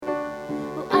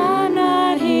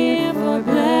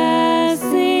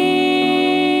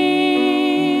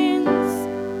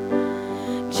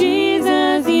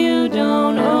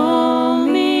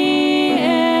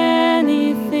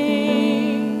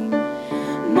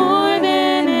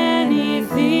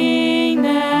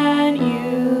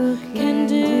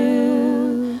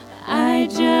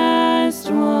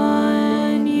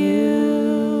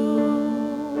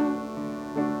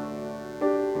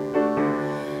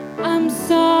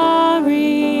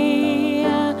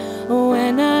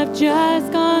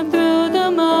just gone through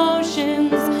the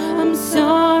motions. I'm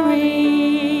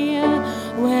sorry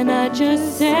when I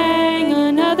just sang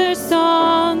another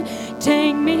song.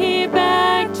 Take me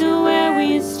back to where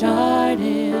we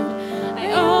started.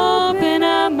 I open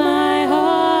up my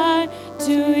heart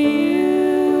to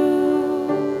you.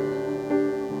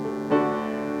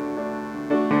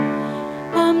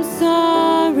 I'm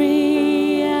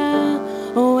sorry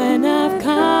when I've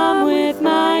come with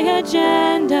my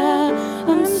agenda.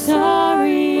 I'm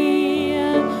sorry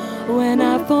when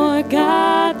I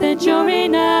forgot that you're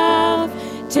enough.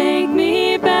 Take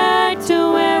me back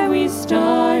to where we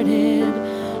started.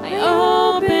 I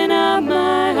open up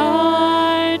my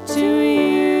heart to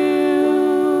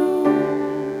you.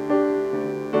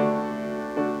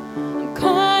 I'm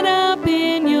caught up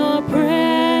in your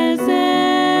presence.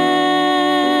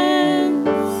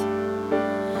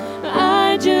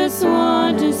 I just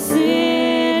want to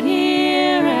sit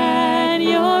here at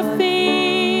your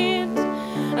feet.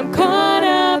 I'm caught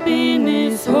up in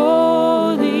this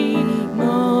holy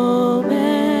moment.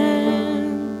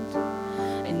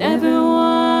 I never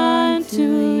want to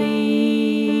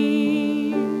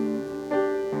leave.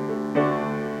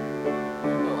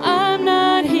 No, I'm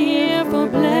not here for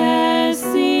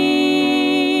blessings.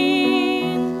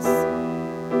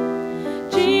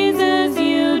 Jesus,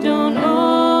 you don't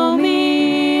owe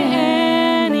me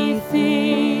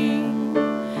anything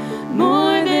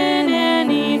more than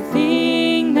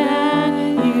anything that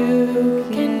you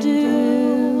can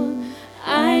do.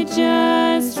 I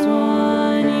just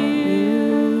want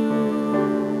you.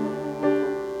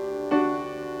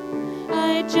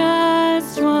 I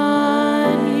just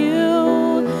want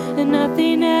you and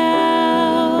nothing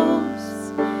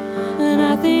else.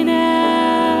 Nothing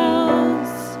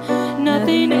else.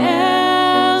 Nothing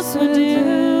else would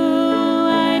do.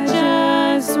 I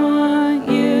just want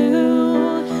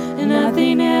you and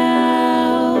nothing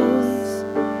else.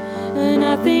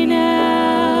 Nothing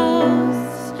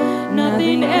else.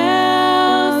 Nothing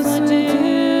else would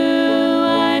do.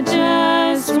 I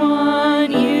just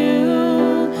want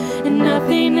you and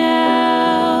nothing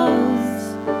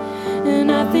else.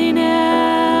 Nothing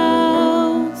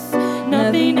else.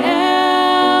 Nothing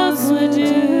else would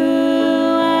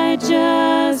do. I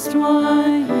just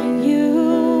want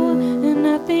you and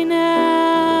nothing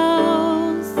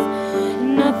else.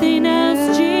 Nothing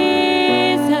else,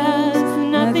 Jesus.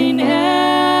 Nothing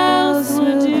else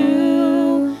would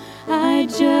do. I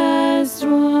just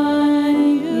want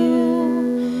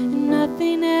you and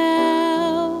nothing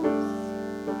else.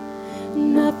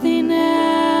 Nothing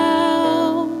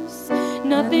else.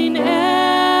 Nothing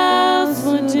else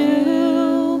would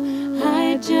do.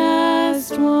 I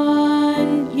just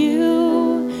want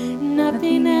you,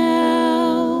 nothing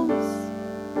else.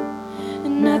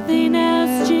 Nothing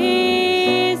else,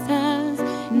 Jesus.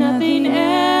 Nothing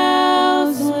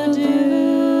else will do.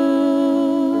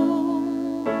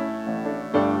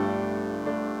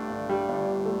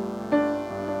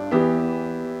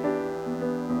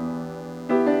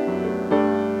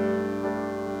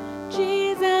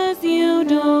 Jesus, you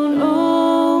don't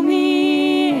owe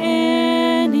me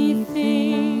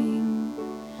anything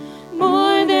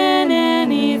more than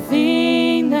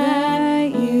anything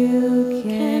that you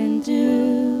can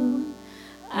do.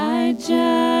 I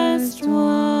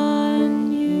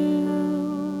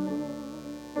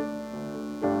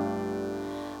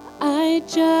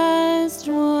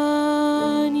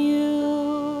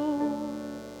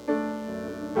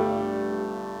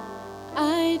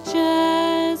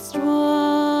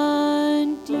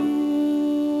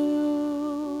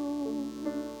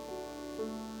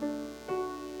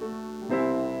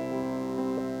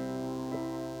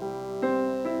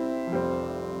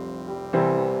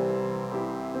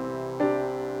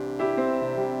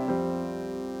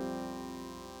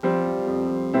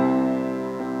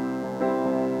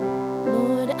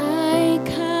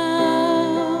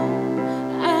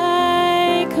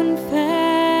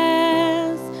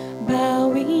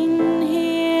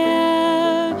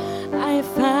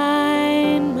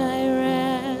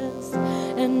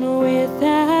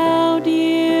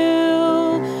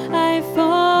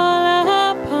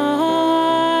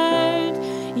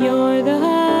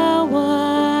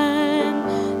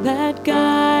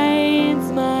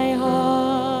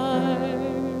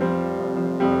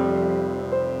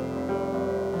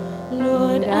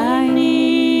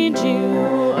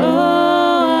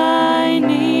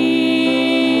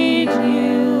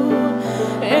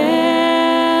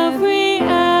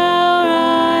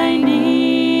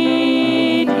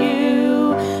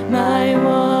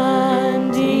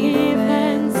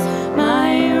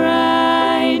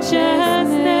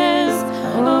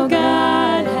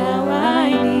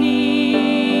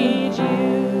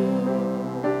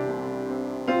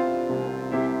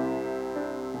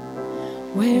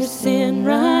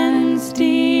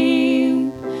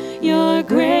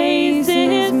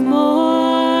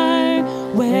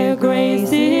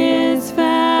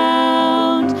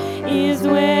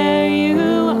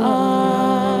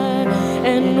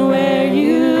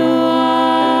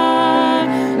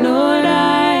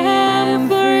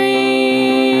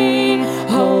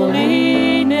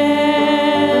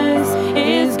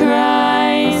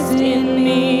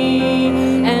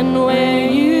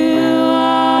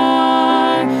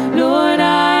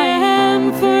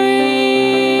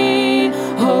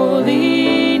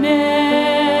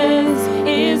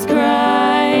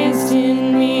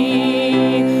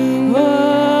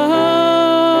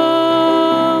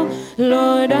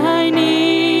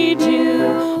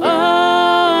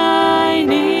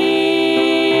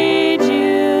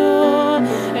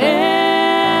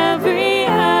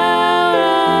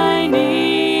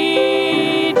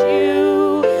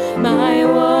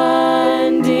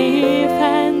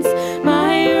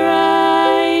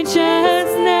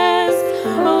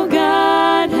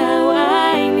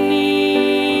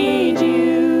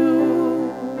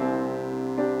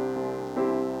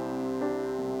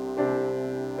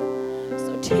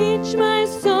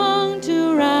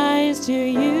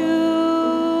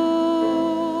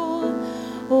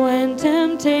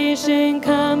salvation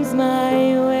comes my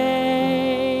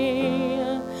way.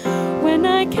 When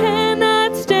I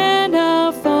cannot stand,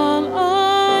 I'll fall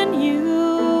on you.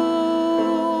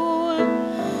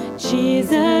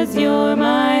 Jesus, you're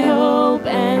my hope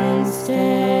and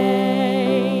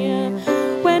stay.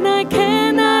 When I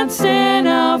cannot stand,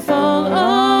 I'll fall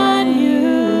on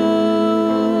you.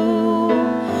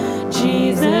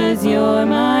 Jesus, you're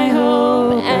my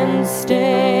hope and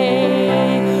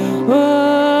stay. Oh,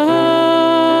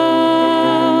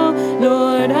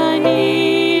 Lord, I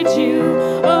need you.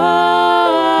 Oh,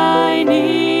 I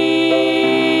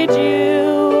need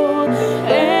you.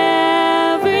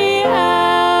 Every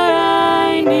hour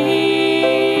I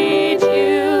need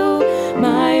you.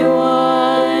 My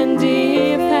one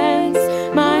defense,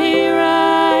 my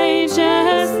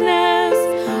righteousness.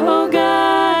 Oh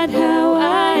God, how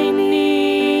I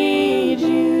need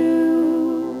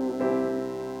you.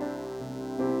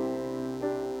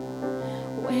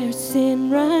 Where sin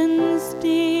runs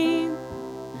deep,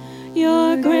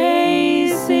 your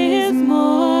grace is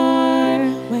more.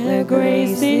 Where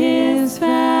grace is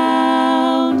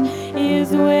found is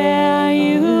where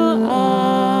you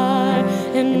are.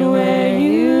 And where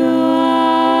you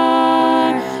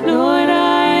are, Lord,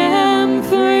 I am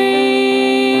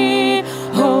free.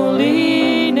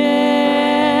 Holiness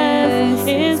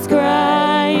is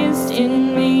Christ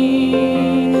in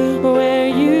me. Where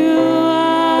you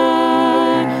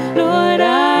are, Lord,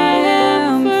 I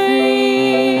am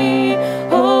free.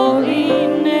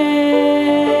 Holiness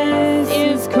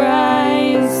is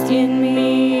Christ in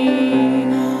me.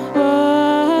 Oh,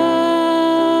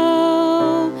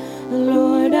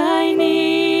 Lord, I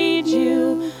need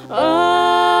you. Oh,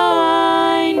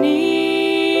 I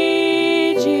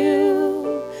need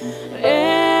you.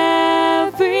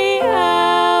 Every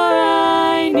hour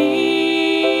I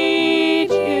need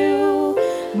you.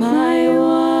 My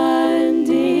one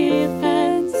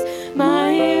defense,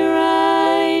 my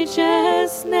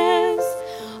righteousness.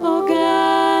 Oh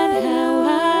God, how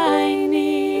I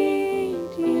need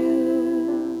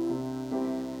you.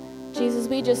 Jesus,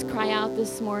 we just cry out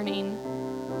this morning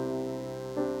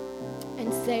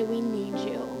and say we need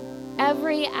you.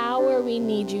 Every hour we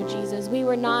need you, Jesus.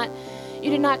 You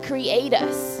did not create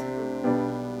us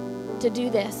to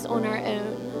do this on our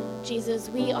own. Jesus,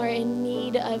 we are in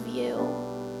need of you.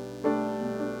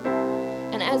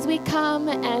 And as we come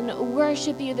and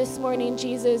worship you this morning,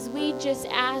 Jesus, we just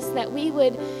ask that we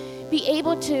would be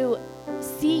able to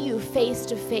see you face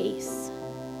to face.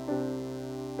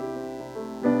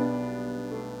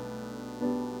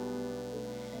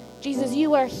 Jesus,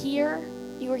 you are here.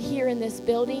 You are here in this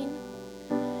building.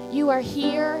 You are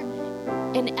here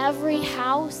in every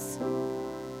house.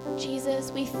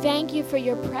 Jesus, we thank you for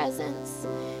your presence.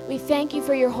 We thank you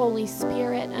for your Holy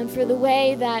Spirit and for the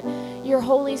way that your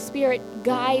Holy Spirit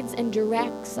guides and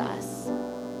directs us.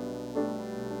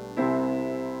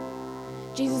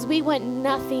 Jesus, we want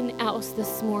nothing else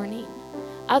this morning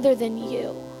other than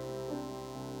you.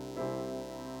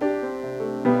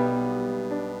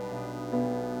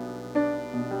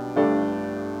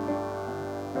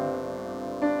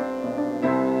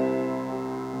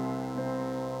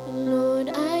 Lord,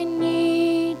 I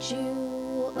need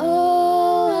you.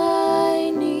 Oh, I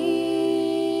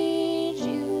need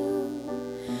you.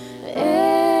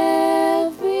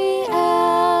 Every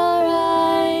hour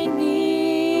I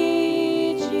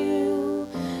need you.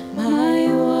 My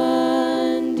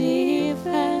one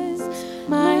defense,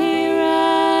 my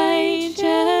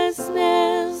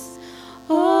righteousness.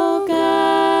 Oh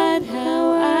God,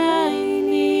 how I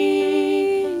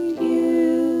need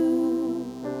you.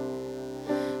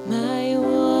 My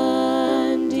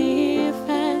one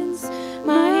defense,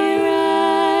 my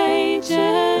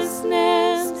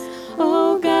righteousness.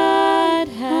 Oh God,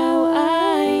 how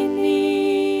I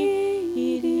need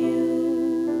you.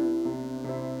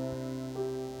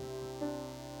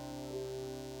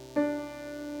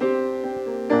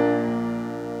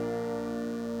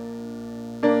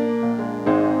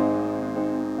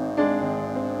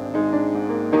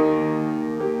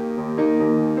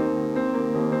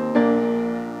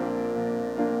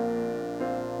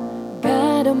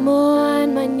 God, I'm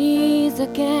on my knees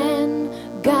again.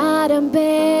 God, I'm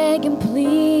begging,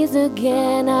 please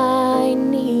again. I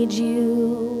need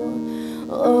you.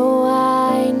 Oh,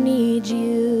 I need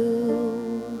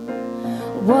you.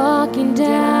 Walking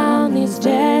down these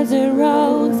desert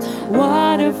roads,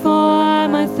 water for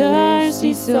my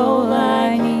thirsty soul.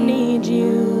 I need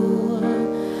you.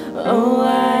 Oh,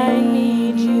 I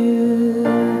need you.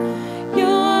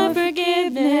 Your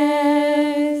forgiveness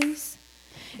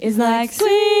is like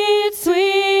sweet,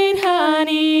 sweet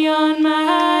honey on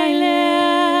my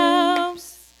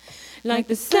lips. Like like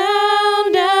the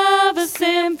sound of a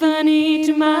symphony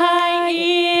to my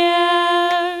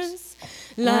ears,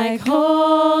 like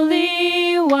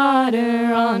holy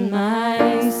water on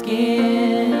my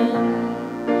skin.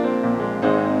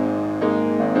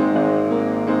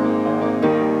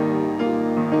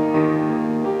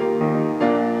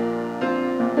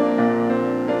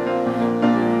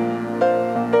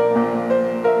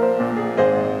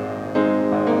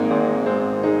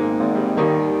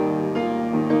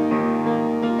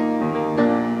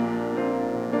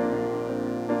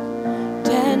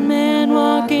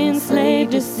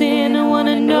 Enslaved to sin, I want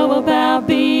to know about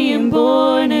being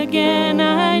born again.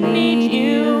 I need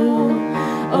you,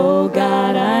 oh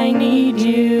God, I need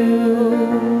you.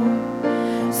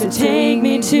 So take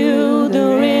me to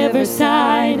the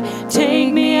riverside,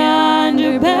 take me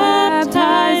under,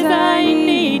 baptize. I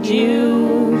need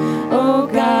you, oh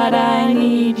God, I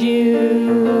need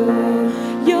you.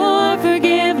 Your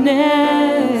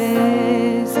forgiveness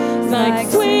is like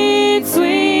sweet,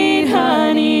 sweet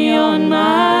honey on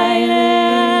my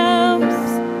lips.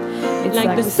 It's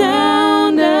like the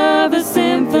sound of a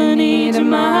symphony to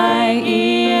my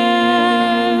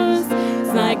ears.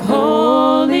 It's like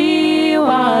holy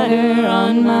water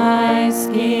on my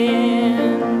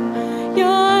skin.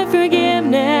 Your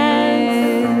forgiveness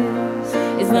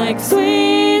is like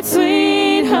sweet,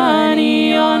 sweet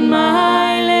honey on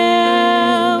my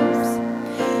lips.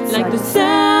 It's like the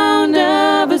sound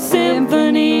of a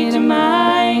symphony to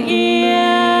my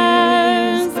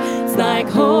ears. It's like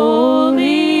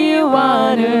holy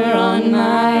water on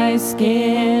my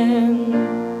skin.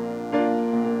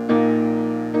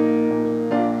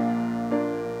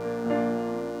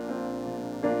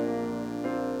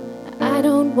 I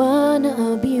don't want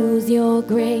to abuse your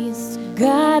grace.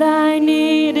 God, I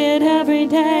need it every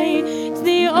day. It's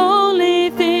the only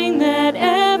thing that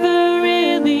ever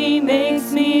really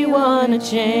makes me want to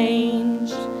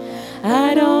change.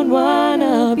 I don't want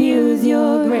to abuse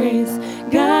your grace.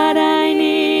 God, I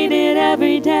need it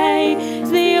every day. It's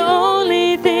the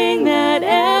only thing that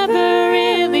ever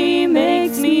really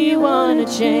makes me want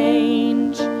to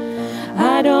change.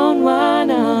 I don't want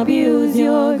to abuse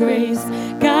your grace.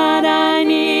 God, I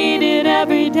need it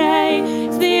every day.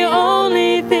 It's the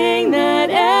only thing that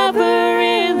ever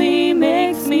really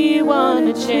makes me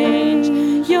want to change.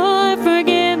 Your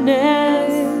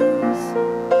forgiveness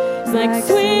is like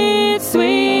sweet,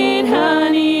 sweet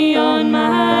honey on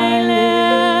my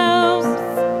lips.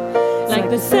 Like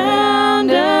the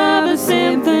sound of a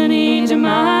symphony to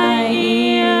my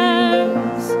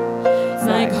ears. It's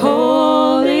like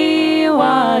holy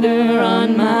water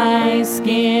on my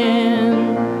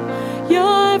skin.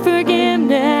 Your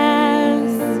forgiveness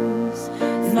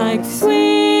is like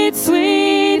sweet,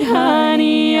 sweet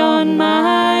honey on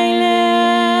my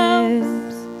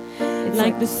lips. It's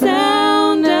like the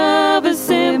sound of a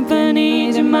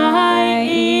symphony to my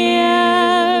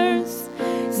ears.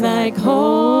 It's like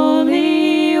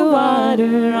holy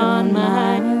water on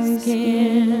my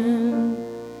skin.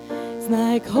 It's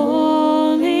like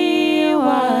holy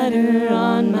water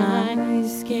on my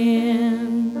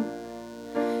skin.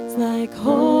 It's like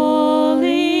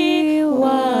holy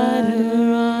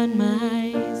water on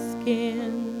my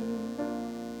skin.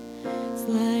 It's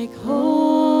like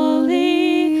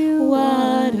holy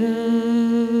water.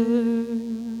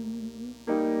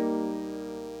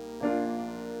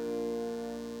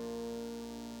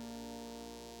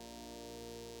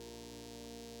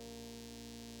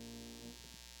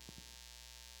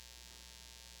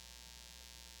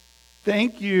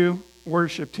 Thank you,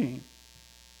 worship team.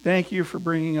 Thank you for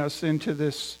bringing us into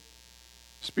this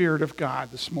Spirit of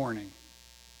God this morning.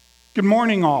 Good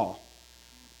morning, all.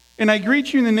 And I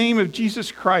greet you in the name of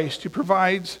Jesus Christ, who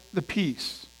provides the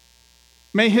peace.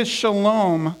 May his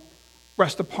shalom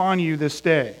rest upon you this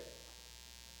day.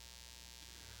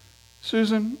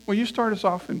 Susan, will you start us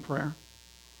off in prayer?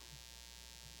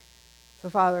 So,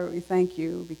 Father, we thank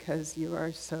you because you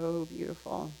are so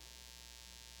beautiful.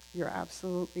 You're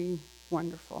absolutely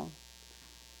wonderful,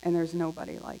 and there's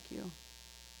nobody like you.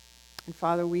 And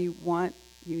Father, we want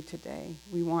you today.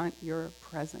 We want your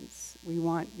presence. We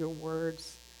want your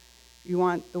words. We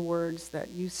want the words that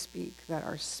you speak that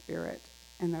are spirit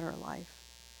and that are life.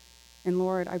 And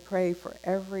Lord, I pray for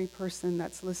every person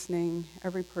that's listening,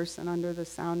 every person under the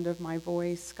sound of my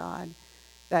voice, God,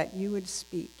 that you would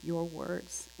speak your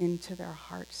words into their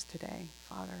hearts today,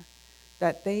 Father,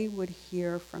 that they would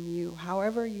hear from you,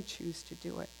 however you choose to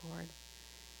do it, Lord.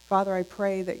 Father, I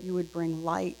pray that you would bring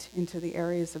light into the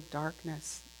areas of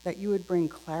darkness, that you would bring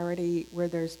clarity where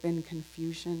there's been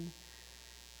confusion.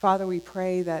 Father, we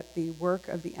pray that the work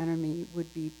of the enemy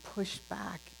would be pushed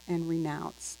back and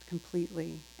renounced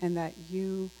completely, and that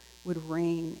you would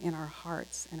reign in our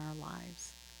hearts and our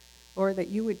lives. Lord, that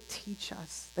you would teach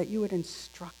us, that you would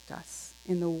instruct us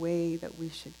in the way that we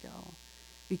should go.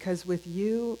 Because with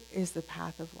you is the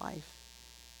path of life,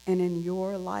 and in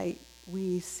your light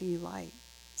we see light.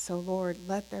 So Lord,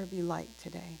 let there be light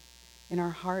today in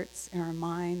our hearts, in our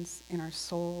minds, in our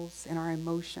souls, in our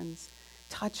emotions.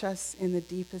 Touch us in the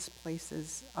deepest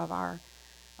places of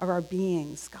our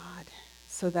beings, God,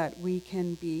 so that we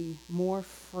can be more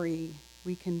free,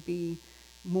 we can be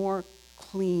more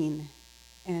clean,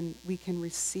 and we can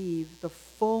receive the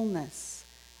fullness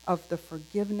of the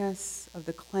forgiveness, of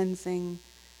the cleansing,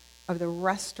 of the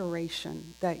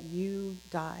restoration that you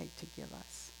died to give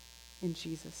us. In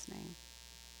Jesus' name.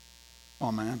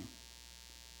 Amen.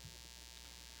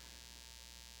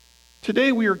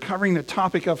 Today we are covering the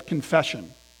topic of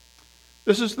confession.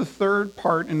 This is the third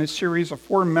part in a series of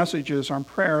 4 messages on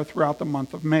prayer throughout the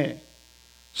month of May.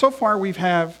 So far we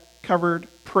have covered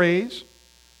praise,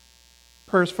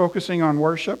 prayers focusing on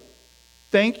worship,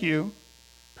 thank you,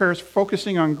 prayers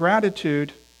focusing on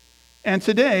gratitude, and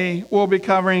today we'll be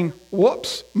covering,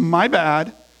 my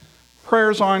bad,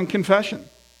 prayers on confession.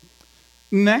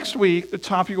 Next week the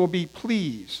topic will be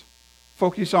please,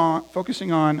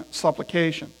 focusing on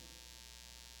supplication.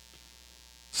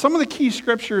 Some of the key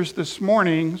scriptures this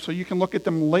morning, so you can look at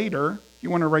them later if you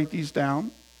want to write these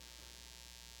down.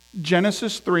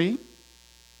 Genesis 3,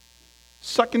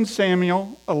 2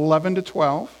 Samuel 11 to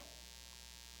 12,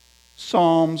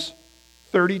 Psalms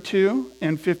 32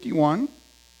 and 51,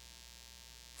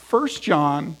 1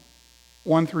 John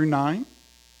 1 through 9,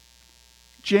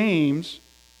 James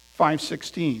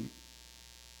 5:16,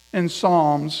 and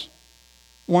Psalms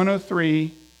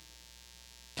 103,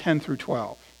 10 through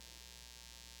 12.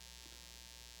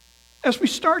 As we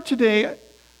start today,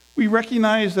 we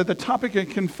recognize that the topic of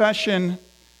confession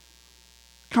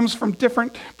comes from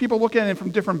people look at it from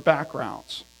different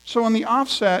backgrounds. So on the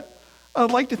offset,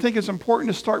 I'd like to think it's important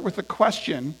to start with the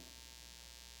question,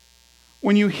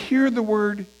 when you hear the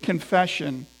word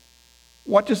confession,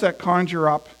 what does that conjure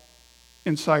up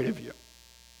inside of you?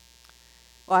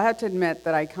 Well, I have to admit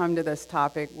that I come to this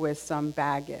topic with some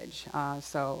baggage.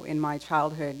 So in my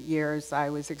childhood years, I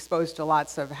was exposed to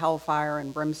lots of hellfire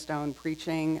and brimstone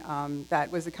preaching that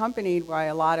was accompanied by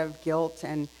a lot of guilt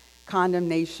and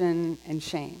condemnation and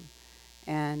shame.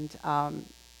 And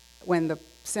when the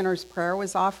sinner's prayer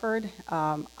was offered,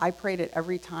 I prayed it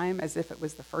every time as if it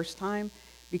was the first time,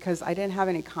 because I didn't have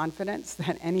any confidence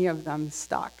that any of them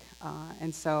stuck.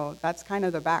 And so that's kind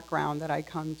of the background that I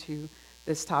come to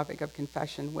this topic of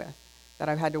confession with, that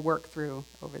I've had to work through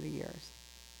over the years.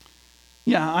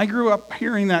 Yeah, I grew up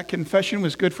hearing that confession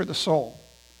was good for the soul,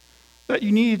 that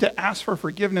you needed to ask for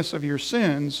forgiveness of your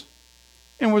sins,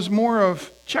 and was more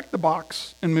of check the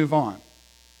box and move on.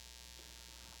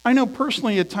 I know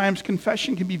personally at times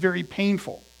confession can be very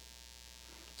painful.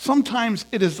 Sometimes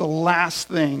it is the last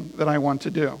thing that I want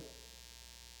to do.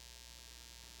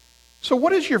 So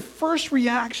what is your first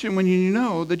reaction when you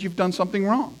know that you've done something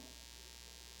wrong?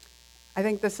 I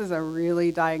think this is a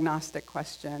really diagnostic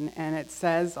question, and it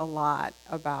says a lot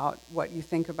about what you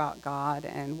think about God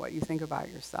and what you think about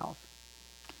yourself.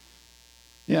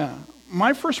 Yeah,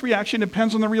 my first reaction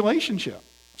depends on the relationship.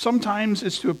 Sometimes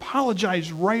it's to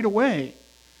apologize right away,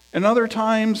 and other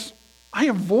times I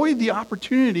avoid the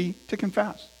opportunity to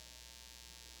confess.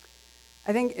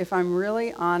 I think if I'm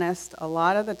really honest, a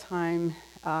lot of the time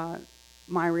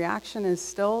my reaction is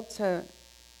still to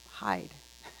hide.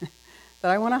 That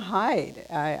I want to hide.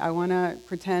 I want to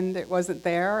pretend it wasn't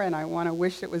there, and I want to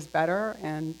wish it was better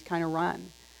and kind of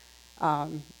run.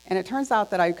 And it turns out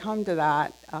that I come to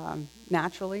that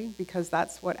naturally, because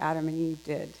that's what Adam and Eve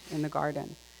did in the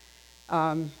garden.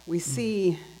 We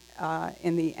see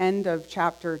in the end of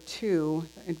chapter 2,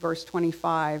 in verse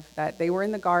 25, that they were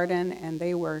in the garden and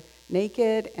they were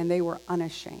naked and they were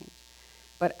unashamed.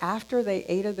 But after they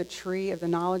ate of the tree of the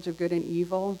knowledge of good and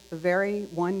evil, the very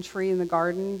one tree in the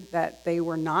garden that they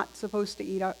were not supposed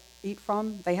to eat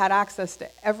from, they had access to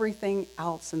everything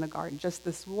else in the garden. Just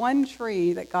this one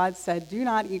tree that God said, do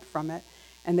not eat from it,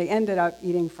 and they ended up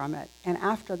eating from it. And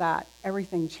after that,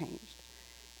 everything changed.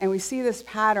 And we see this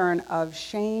pattern of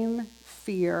shame,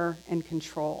 fear, and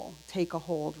control take a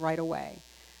hold right away.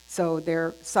 So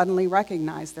they're suddenly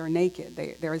recognized they're naked.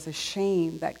 There is a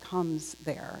shame that comes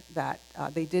there that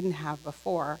they didn't have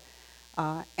before.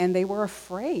 And they were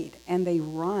afraid, and they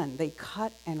run. They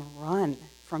cut and run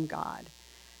from God.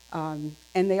 And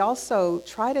they also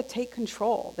try to take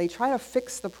control. They try to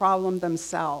fix the problem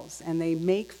themselves, and they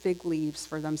make fig leaves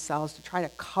for themselves to try to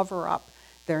cover up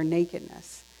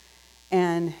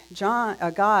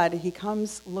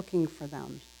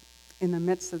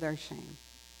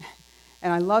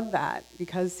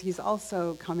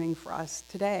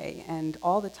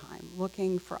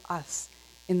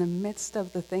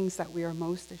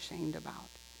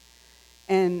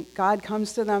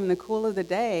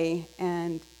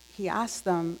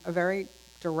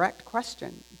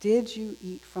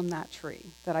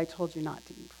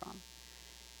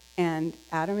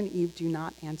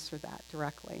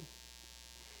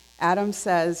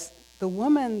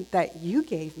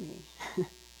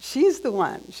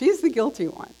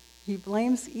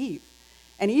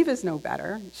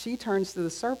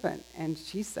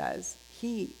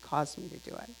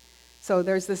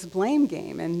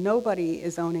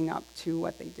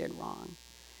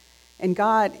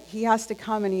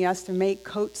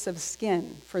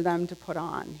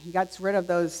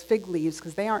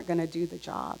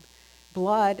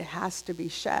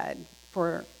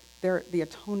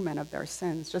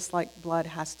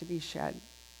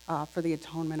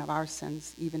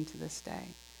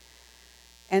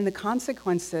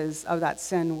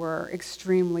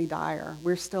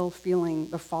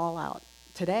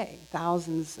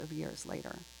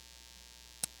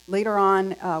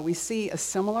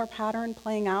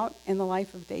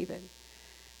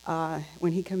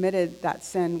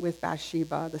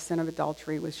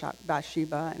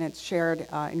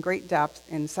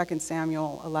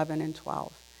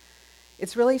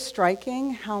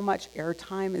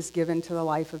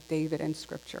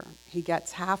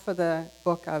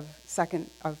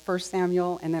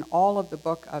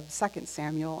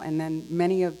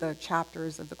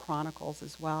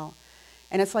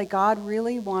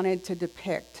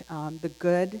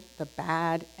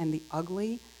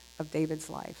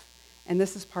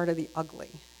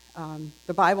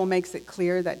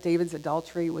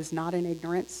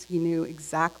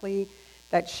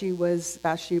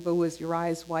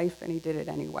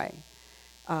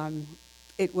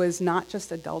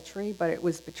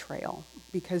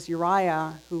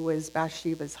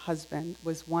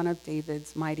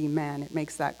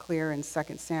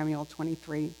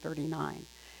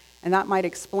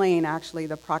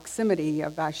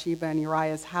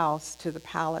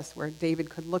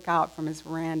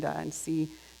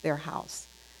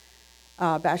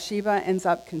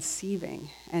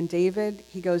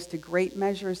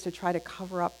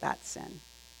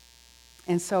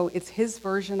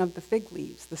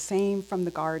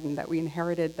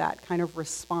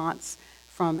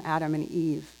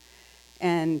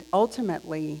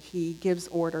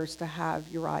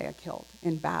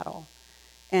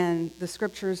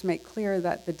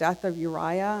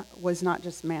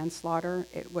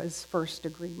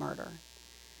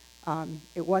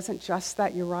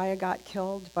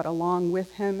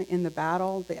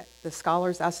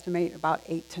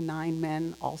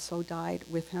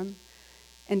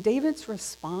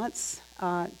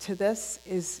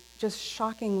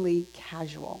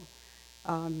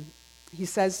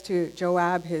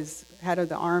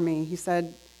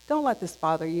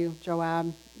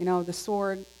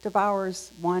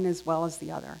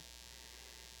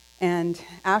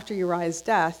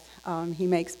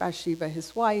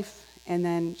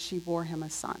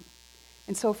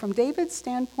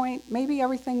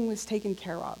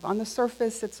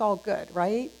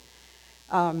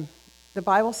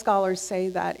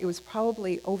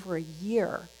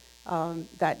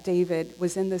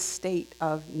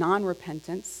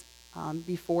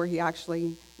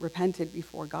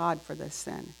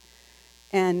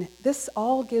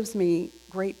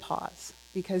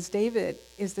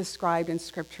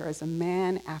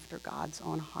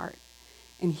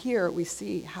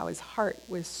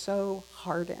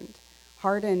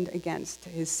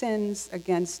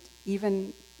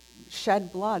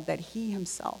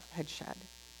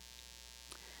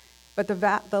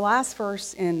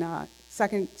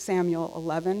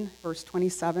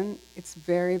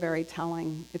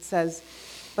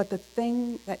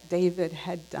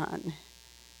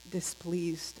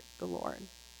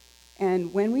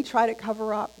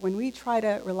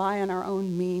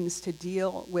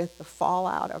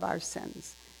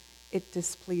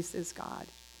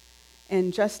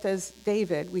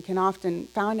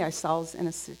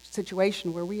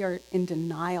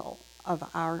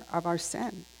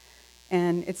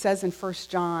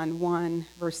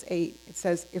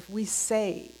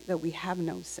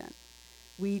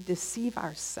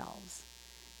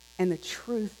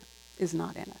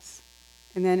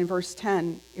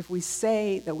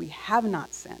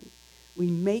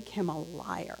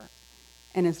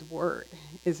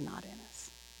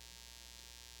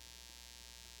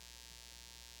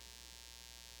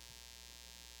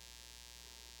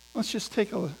Let's just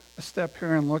take a step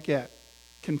here and look at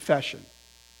confession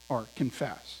or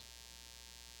confess.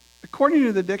 According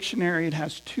to the dictionary, it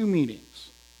has two meanings.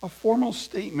 A formal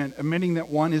statement admitting that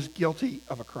one is guilty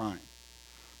of a crime.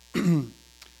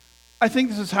 I think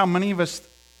this is how many of us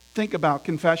think about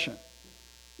confession.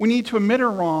 We need to admit a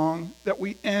wrong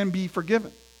and be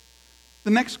forgiven.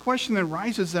 The next question that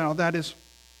arises out of that is,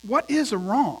 what is a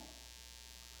wrong?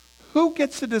 Who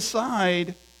gets to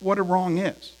decide what a wrong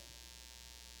is?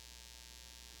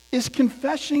 Is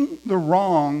confessing the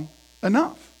wrong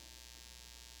enough?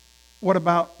 What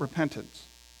about repentance?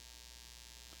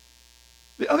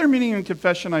 The other meaning in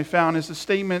confession I found is a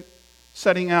statement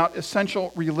setting out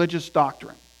essential religious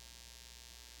doctrine.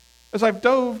 As I've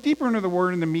dove deeper into the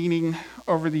word and the meaning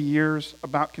over the years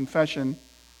about confession,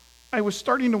 I was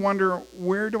starting to wonder,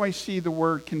 where do I see the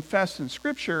word confess in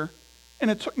Scripture?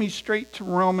 And it took me straight to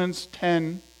Romans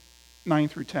 10, 9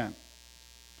 through 10.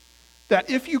 That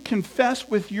if you confess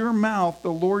with your mouth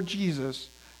the Lord Jesus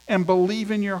and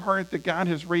believe in your heart that God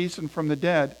has raised him from the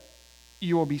dead,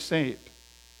 you will be saved.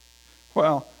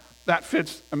 Well, that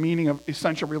fits a meaning of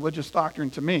essential religious doctrine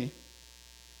to me.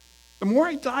 The more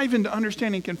I dive into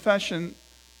understanding confession,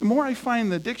 the more I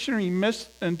find the dictionary missed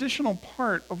an additional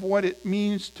part of what it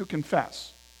means to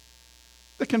confess.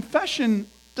 The confession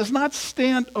does not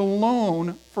stand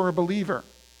alone for a believer.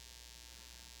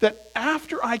 That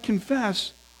after I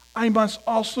confess, I must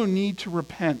also need to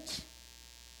repent.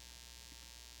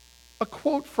 A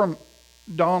quote from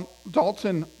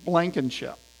Dalton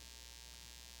Blankenship.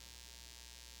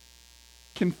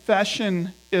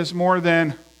 Confession is more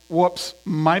than, whoops,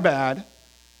 my bad.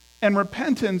 And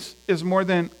repentance is more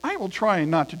than, I will try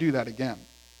not to do that again.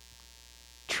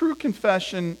 True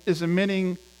confession is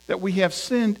admitting that we have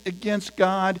sinned against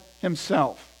God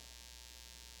himself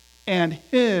and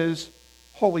his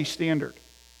holy standard.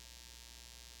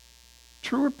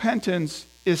 True repentance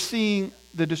is seeing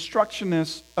the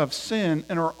destructionness of sin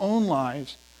in our own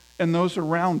lives and those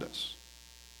around us,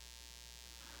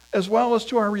 as well as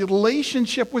to our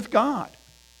relationship with God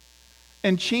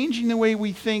and changing the way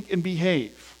we think and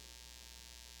behave.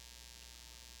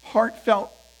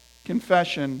 Heartfelt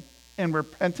confession and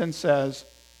repentance says,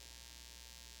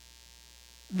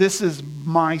 this is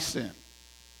my sin,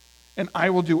 and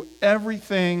I will do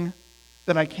everything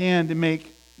that I can to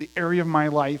make the area of my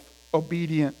life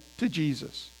obedient to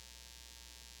Jesus.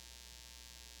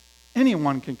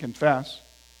 Anyone can confess,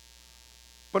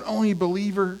 but only a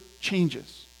believer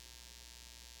changes.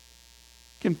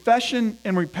 Confession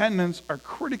and repentance are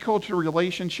critical to the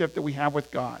relationship that we have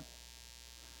with God,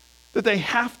 that they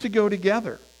have to go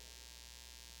together.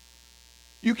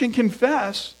 You can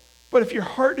confess, but if your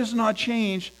heart does not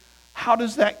change, how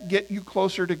does that get you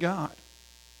closer to God?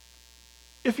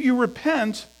 If you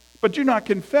repent, but do not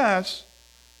confess,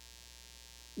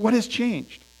 what has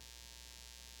changed?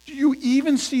 Do you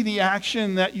even see the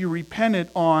action that you repented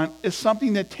on as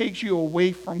something that takes you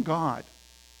away from God?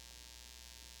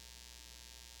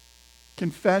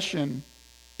 Confession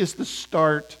is the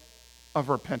start of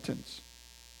repentance.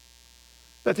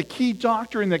 That the key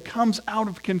doctrine that comes out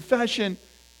of confession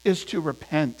is to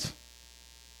repent.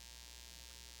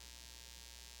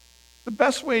 The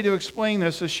best way to explain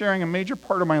this is sharing a major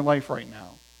part of my life right now.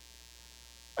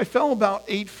 I fell about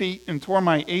 8 feet and tore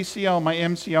my ACL, my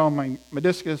MCL, and my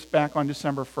meniscus back on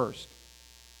December 1st.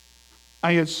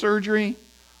 I had surgery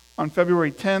on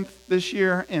February 10th this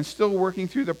year and still working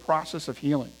through the process of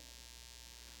healing.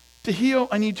 To heal,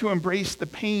 I need to embrace the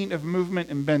pain of movement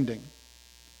and bending.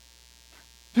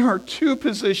 There are two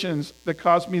positions that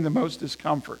cause me the most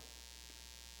discomfort: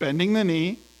 bending the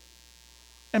knee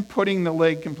and putting the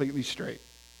leg completely straight.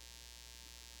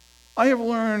 I have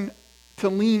learned to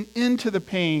lean into the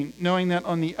pain, knowing that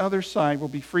on the other side will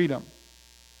be freedom.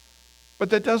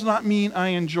 But that does not mean I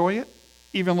enjoy it,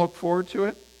 even look forward to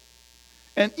it,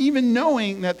 and even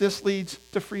knowing that this leads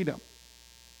to freedom.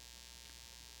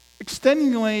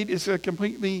 Extending the leg is a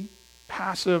completely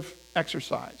passive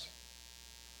exercise.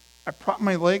 I prop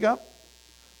my leg up,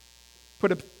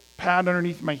 put a pad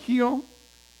underneath my heel,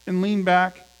 and lean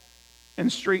back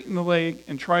and straighten the leg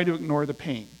and try to ignore the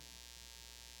pain.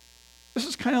 This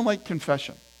is kind of like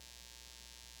confession.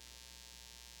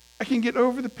 I can get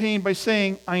over the pain by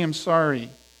saying, I am sorry,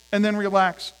 and then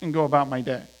relax and go about my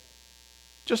day.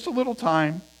 Just a little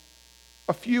time,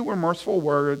 a few remorseful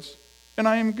words, and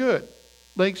I am good,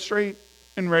 legs straight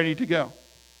and ready to go.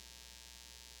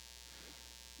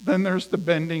 Then there's the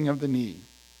bending of the knee,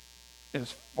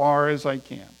 as far as I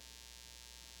can.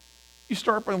 You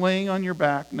start by laying on your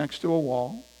back next to a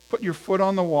wall, put your foot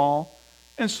on the wall,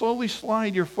 and slowly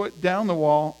slide your foot down the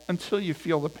wall until you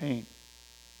feel the pain.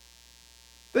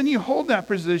 Then you hold that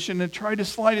position and try to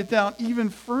slide it down even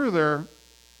further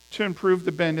to improve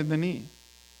the bend in the knee.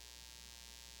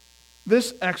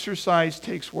 This exercise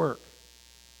takes work,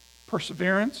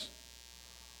 perseverance,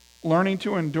 learning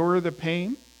to endure the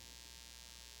pain.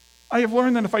 I have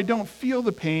learned that if I don't feel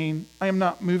the pain, I am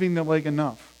not moving the leg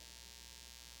enough.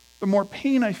 The more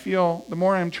pain I feel, the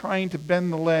more I'm trying to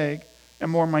bend the leg,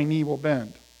 and more my knee will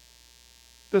bend.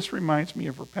 This reminds me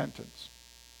of repentance.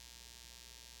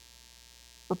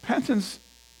 Repentance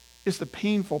is the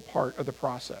painful part of the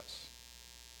process.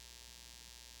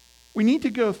 We need to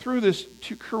go through this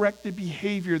to correct the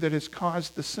behavior that has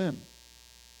caused the sin.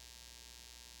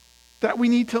 That we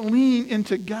need to lean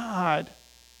into God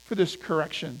for this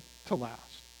correction to last.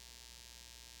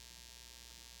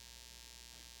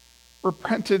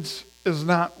 Repentance is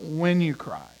not when you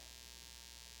cry.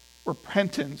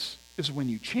 Repentance is when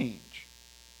you change.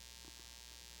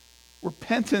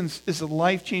 Repentance is a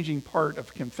life-changing part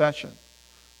of confession.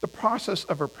 The process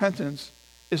of repentance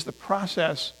is the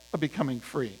process of becoming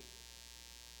free.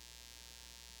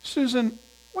 Susan,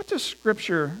 what does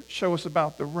Scripture show us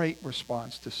about the right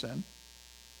response to sin?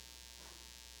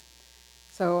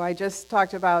 So I just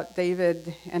talked about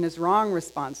David and his wrong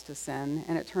response to sin,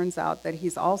 and it turns out that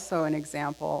he's also an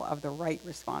example of the right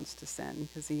response to sin,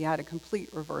 because he had a complete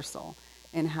reversal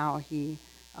in how he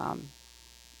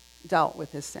dealt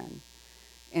with his sin.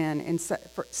 And in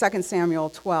 2 Samuel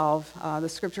 12, the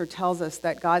Scripture tells us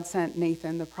that God sent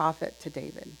Nathan the prophet to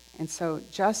David. And so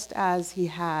just as he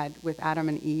had with Adam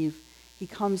and Eve, he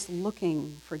comes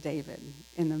looking for David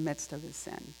in the midst of his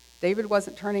sin. David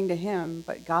wasn't turning to him,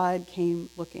 but God came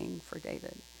looking for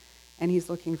David. And he's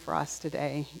looking for us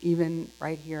today, even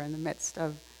right here in the midst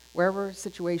of whatever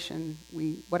situation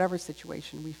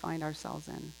we find ourselves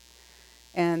in.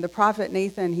 And the prophet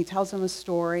Nathan, he tells him a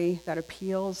story that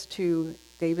appeals to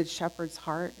David's shepherd's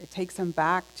heart. It takes him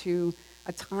back to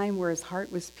a time where his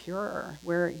heart was pure,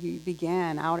 where he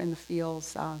began out in the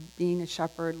fields, being a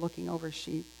shepherd, looking over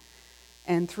sheep.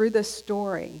 And through this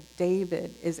story,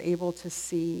 David is able to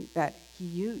see that he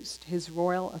used his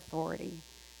royal authority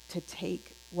to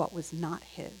take what was not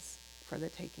his for the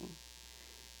taking.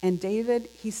 And David,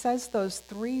 he says those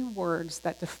 3 words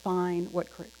that define what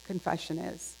confession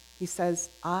is. He says,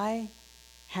 I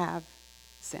have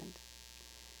sinned.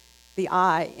 The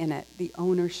I in it, the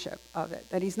ownership of it,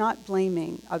 that he's not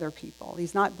blaming other people.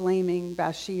 He's not blaming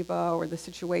Bathsheba or the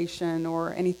situation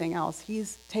or anything else.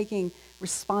 He's taking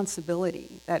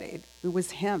responsibility that it was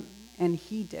him and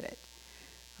he did it.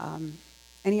 And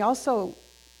he also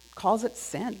calls it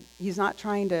sin. He's not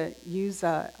trying to use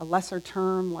a lesser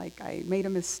term like I made a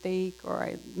mistake or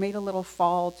I made a little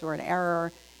fault or an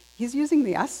error. He's using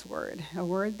the S word, a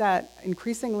word that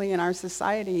increasingly in our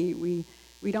society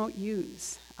we don't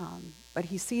use. But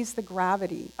he sees the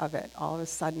gravity of it all of a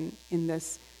sudden in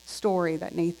this story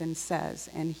that Nathan says,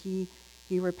 and he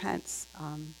repents.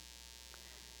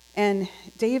 And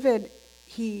David,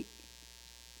 you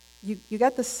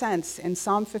get the sense in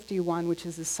Psalm 51, which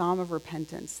is the Psalm of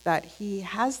Repentance, that he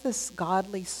has this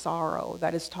godly sorrow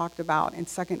that is talked about in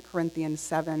 2 Corinthians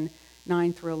 7,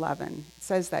 9 through 11. It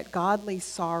says that godly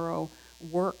sorrow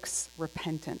works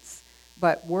repentance,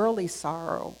 but worldly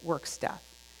sorrow works death.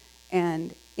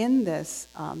 And in this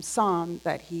psalm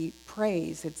that he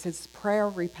prays, it's his prayer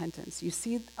of repentance. You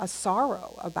see a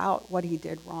sorrow about what he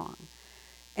did wrong.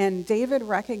 And David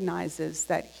recognizes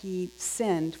that he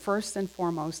sinned first and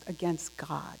foremost against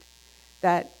God.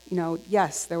 That,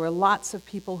 yes, there were lots of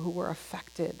people who were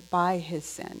affected by his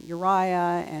sin.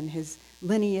 Uriah and his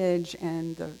lineage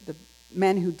and the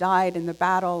men who died in the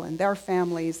battle and their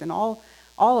families and all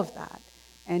of that.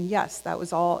 And yes,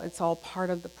 it's all part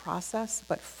of the process,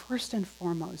 but first and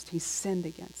foremost, he sinned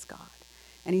against God.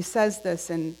 And he says this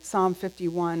in Psalm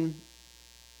 51,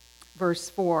 verse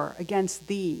 4, against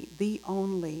thee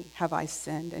only have I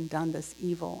sinned and done this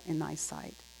evil in thy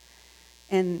sight.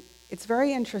 And it's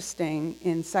very interesting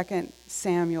in 2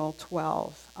 Samuel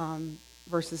 12,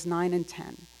 verses 9 and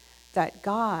 10, that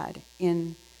God,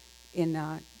 in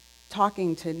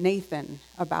talking to Nathan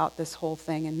about this whole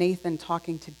thing, and Nathan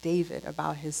talking to David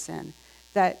about his sin,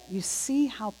 that you see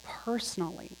how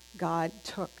personally God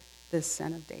took this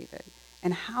sin of David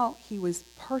and how he was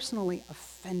personally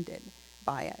offended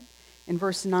by it. In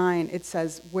verse 9, it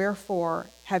says, wherefore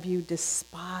have you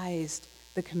despised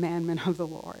the commandment of the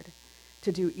Lord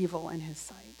to do evil in his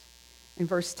sight? In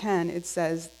verse 10, it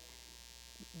says,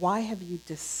 why have you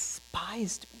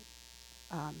despised me?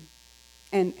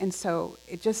 And so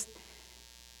it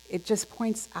just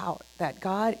points out that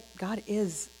God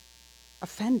is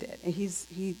offended.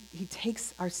 He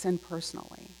takes our sin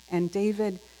personally. And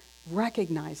David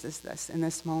recognizes this in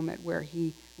this moment where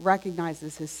he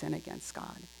recognizes his sin against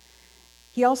God.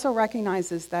 He also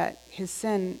recognizes that his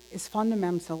sin is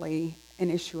fundamentally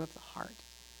an issue of the heart,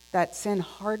 that sin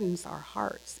hardens our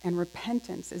hearts, and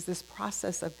repentance is this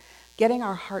process of getting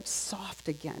our hearts soft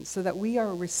again so that we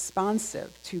are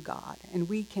responsive to God and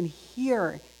we can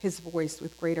hear his voice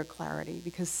with greater clarity,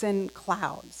 because sin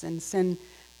clouds and sin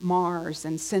mars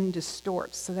and sin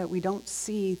distorts so that we don't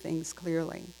see things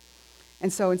clearly.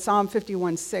 And so in Psalm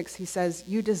 51:6, he says,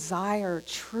 "You desire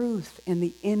truth in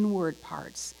the inward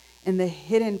parts. In the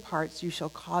hidden parts you shall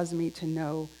cause me to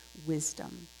know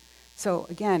wisdom." So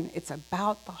again, it's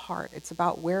about the heart. It's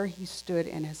about where he stood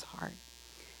in his heart.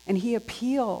 And he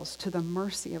appeals to the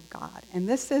mercy of God. And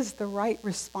this is the right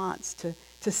response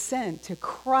to sin, to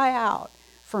cry out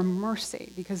for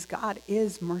mercy, because God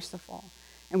is merciful.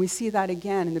 And we see that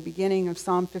again in the beginning of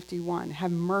Psalm 51.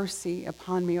 "Have mercy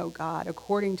upon me, O God,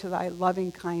 according to thy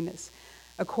loving kindness,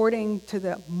 according to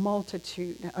the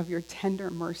multitude of your tender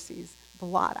mercies,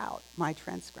 blot out my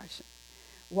transgression.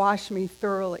 Wash me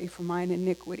thoroughly from mine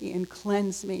iniquity and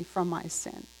cleanse me from my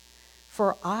sin.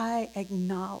 For I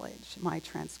acknowledge my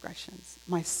transgressions.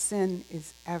 My sin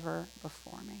is ever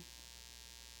before me."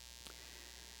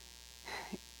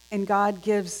 And God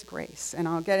gives grace, and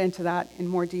I'll get into that in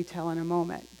more detail in a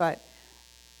moment. But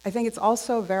I think it's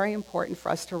also very important for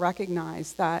us to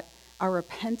recognize that our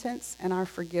repentance and our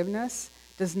forgiveness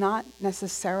does not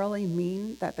necessarily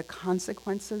mean that the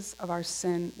consequences of our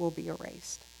sin will be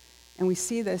erased. And we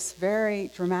see this very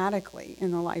dramatically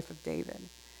in the life of David,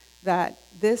 that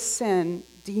this sin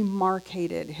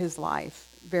demarcated his life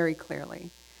very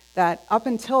clearly. That up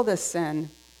until this sin,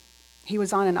 he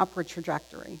was on an upward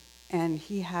trajectory, and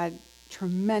he had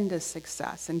tremendous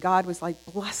success, and God was like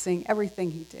blessing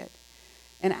everything he did.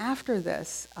 And after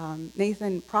this,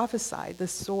 Nathan prophesied, "The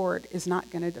sword is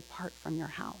not going to depart from your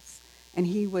house." And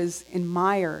he was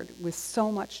mired with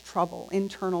so much trouble,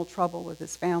 internal trouble with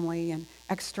his family and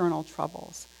external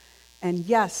troubles. And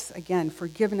yes, again,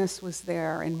 forgiveness was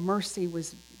there and mercy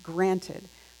was granted,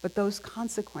 but those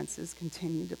consequences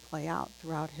continued to play out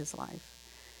throughout his life.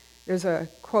 There's a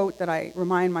quote that I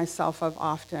remind myself of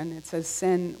often. It says,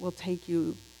 "Sin will take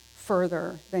you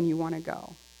further than you want to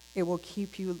go. It will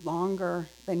keep you longer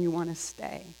than you want to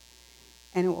stay.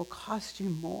 And it will cost you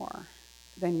more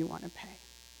than you want to pay."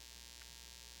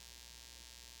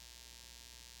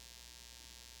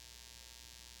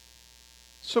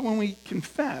 So when we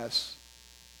confess,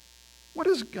 what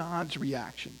is God's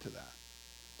reaction to that?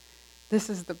 This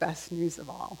is the best news of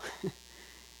all.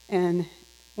 And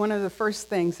one of the first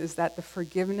things is that the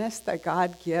forgiveness that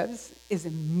God gives is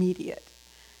immediate.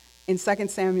 In 2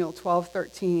 Samuel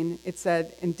 12:13, it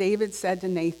said, "And David said to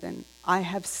Nathan, I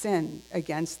have sinned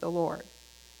against the Lord.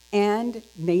 And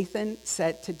Nathan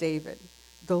said to David,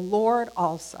 the Lord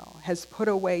also has put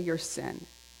away your sin."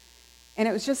 And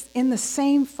it was just in the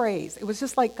same phrase. It was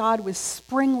just like God was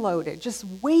spring-loaded, just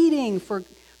waiting for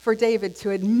David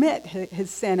to admit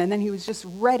his sin. And then he was just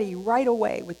ready right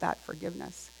away with that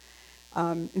forgiveness.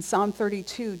 In Psalm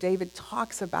 32, David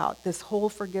talks about this whole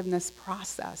forgiveness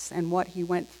process and what he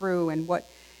went through and what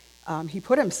he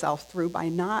put himself through by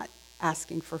not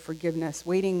asking for forgiveness,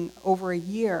 waiting over a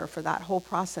year for that whole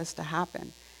process to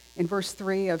happen. In verse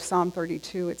 3 of Psalm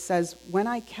 32, it says, "When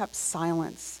I kept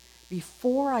silence,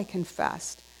 before I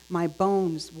confessed, my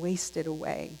bones wasted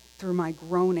away through my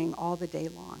groaning all the day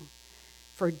long.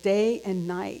 For day and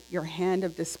night your hand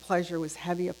of displeasure was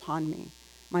heavy upon me.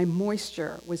 My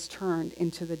moisture was turned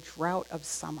into the drought of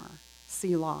summer."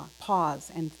 Selah. Pause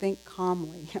and think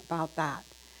calmly about that.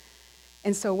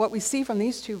 And so what we see from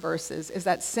these two verses is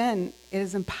that sin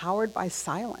is empowered by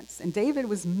silence. And David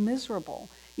was miserable.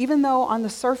 Even though on the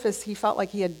surface he felt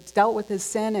like he had dealt with his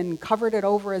sin and covered it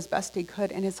over as best he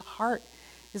could, and his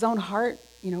own heart,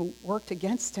 worked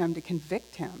against him to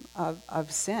convict him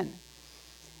of sin.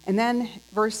 And then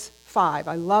verse 5,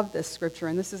 I love this scripture,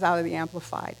 and this is out of the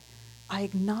Amplified. "I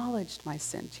acknowledged my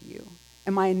sin to you,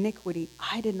 and my iniquity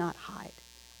I did not hide.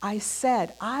 I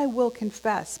said, I will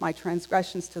confess my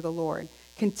transgressions to the Lord,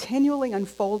 continually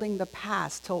unfolding the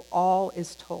past till all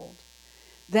is told.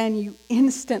 Then you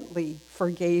instantly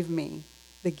forgave me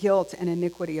the guilt and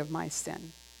iniquity of my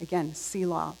sin." Again,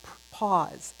 Selah,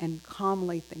 pause and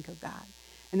calmly think of that.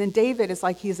 And then David is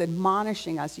like he's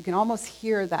admonishing us. You can almost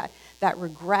hear that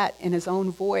regret in his own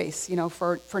voice,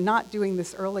 for not doing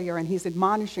this earlier. And he's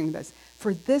admonishing this.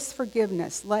 "For this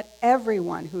forgiveness, let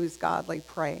everyone who is godly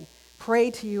pray.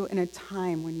 Pray to you in a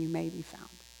time when you may be found."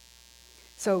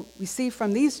 So we see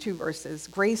from these two verses,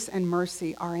 grace and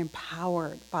mercy are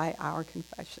empowered by our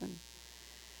confession.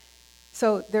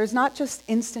 So there's not just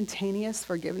instantaneous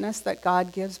forgiveness that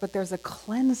God gives, but there's a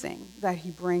cleansing that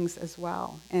he brings as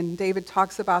well. And David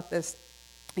talks about this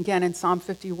again in Psalm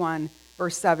 51,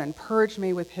 verse 7. Purge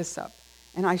me with hyssop,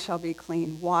 and I shall be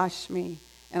clean. Wash me,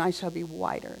 and I shall be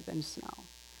whiter than snow.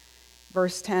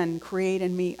 Verse 10, create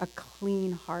in me a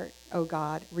clean heart, O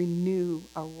God. Renew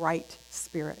a right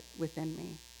spirit within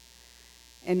me.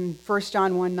 In 1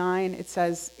 John 1:9, it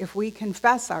says, if we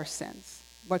confess our sins,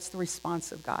 what's the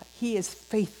response of God? He is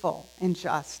faithful and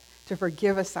just to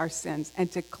forgive us our sins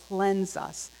and to cleanse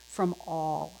us from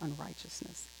all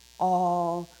unrighteousness.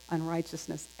 All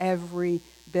unrighteousness, every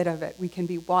bit of it. We can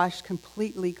be washed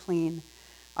completely clean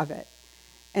of it.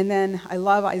 And then I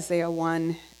love Isaiah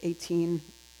 1:18.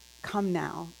 Come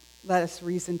now, let us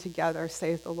reason together,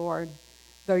 saith the Lord.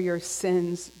 Though your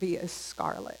sins be as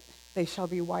scarlet, they shall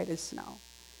be white as snow.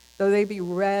 Though they be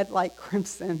red like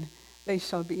crimson, they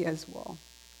shall be as wool.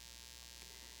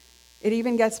 It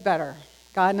even gets better.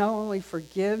 God not only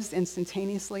forgives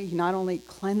instantaneously, he not only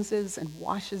cleanses and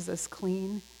washes us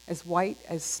clean, as white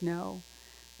as snow,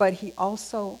 but he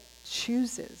also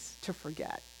chooses to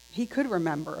forget. He could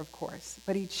remember, of course,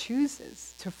 but he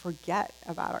chooses to forget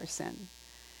about our sin.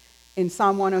 In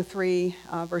Psalm 103,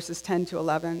 verses 10 to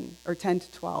 11, or 10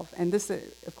 to 12, and this,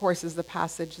 of course, is the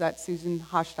passage that Susan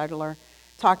Hostetler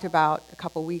talked about a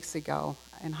couple weeks ago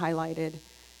and highlighted.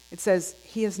 It says,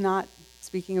 he is not,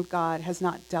 speaking of God, has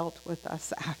not dealt with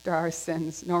us after our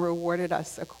sins, nor rewarded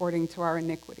us according to our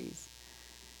iniquities.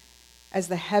 As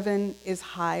the heaven is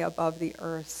high above the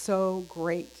earth, so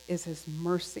great is his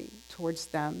mercy towards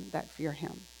them that fear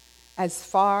him. As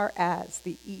far as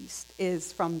the east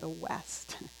is from the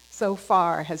west, so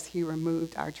far has he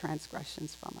removed our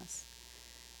transgressions from us.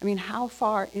 I mean, how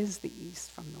far is the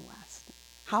east from the west?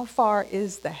 How far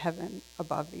is the heaven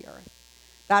above the earth?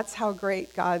 That's how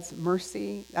great God's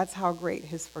mercy, that's how great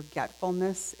his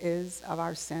forgetfulness is of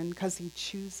our sin, because he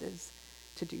chooses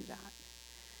to do that.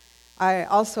 I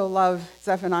also love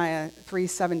Zephaniah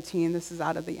 3:17. This is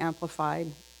out of the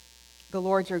Amplified. The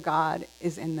Lord your God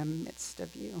is in the midst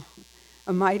of you,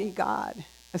 a mighty God,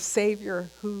 a Savior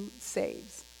who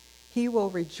saves. He will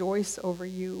rejoice over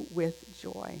you with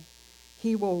joy.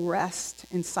 He will rest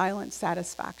in silent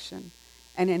satisfaction,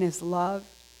 and in his love,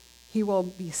 he will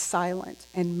be silent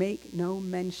and make no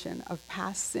mention of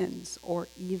past sins or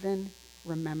even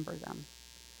remember them.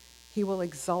 He will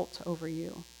exult over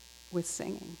you with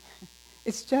singing.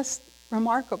 It's just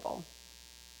remarkable.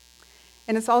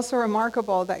 And it's also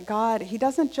remarkable that God, he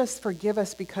doesn't just forgive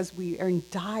us because we are in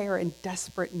dire and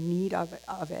desperate need of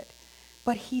it,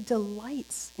 but he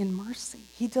delights in mercy.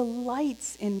 He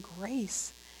delights in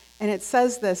grace. And it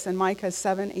says this in Micah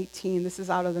 7:18. This is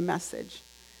out of the Message.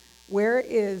 Where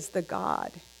is the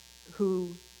God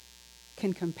who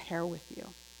can compare with you?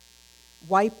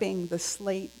 Wiping the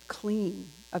slate clean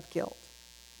of guilt,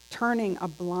 turning a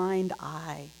blind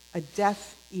eye, a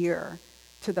deaf ear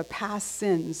to the past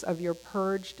sins of your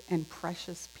purged and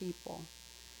precious people.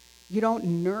 You don't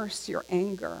nurse your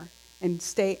anger and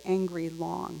stay angry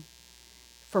long,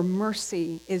 for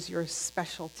mercy is your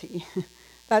specialty.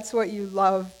 That's what you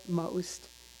love most,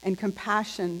 and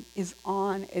compassion is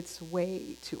on its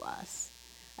way to us.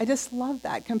 I just love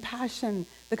that. Compassion,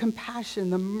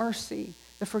 the mercy,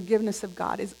 the forgiveness of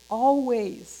God is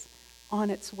always on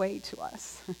its way to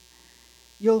us.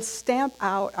 You'll stamp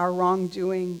out our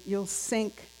wrongdoing. You'll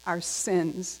sink our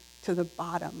sins to the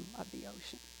bottom of the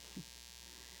ocean.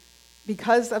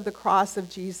 Because of the cross of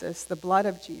Jesus, the blood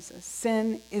of Jesus,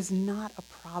 sin is not a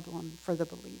problem for the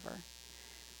believer.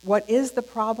 What is the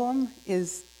problem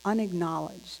is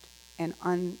unacknowledged and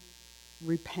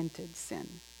unrepented sin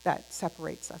that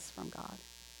separates us from God.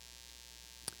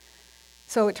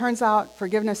 So it turns out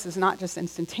forgiveness is not just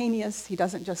instantaneous. He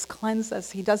doesn't just cleanse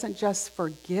us. He doesn't just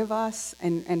forgive us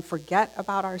and forget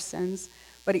about our sins,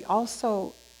 but he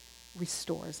also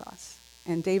restores us.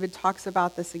 And David talks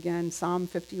about this again, Psalm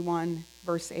 51,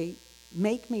 verse 8.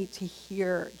 Make me to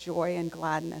hear joy and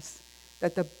gladness,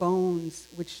 that the bones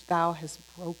which thou hast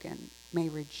broken may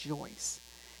rejoice.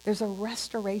 There's a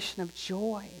restoration of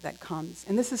joy that comes.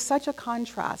 And this is such a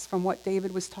contrast from what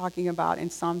David was talking about in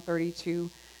Psalm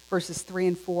 32, verses 3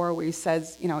 and 4, where he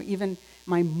says, even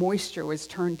my moisture was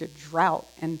turned to drought,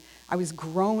 and I was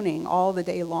groaning all the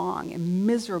day long and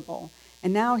miserable.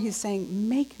 And now he's saying,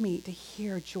 make me to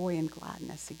hear joy and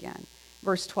gladness again.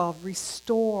 Verse 12,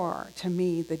 restore to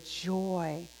me the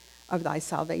joy of thy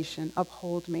salvation.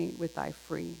 Uphold me with thy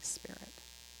free spirit.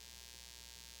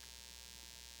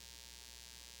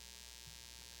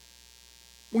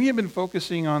 We have been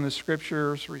focusing on the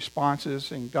scriptures'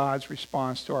 responses and God's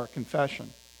response to our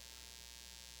confession.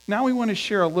 Now we want to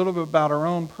share a little bit about our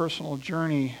own personal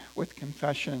journey with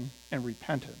confession and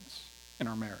repentance in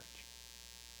our marriage.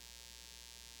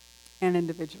 And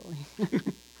individually.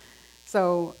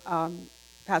 So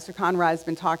Pastor Conrad has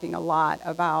been talking a lot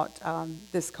about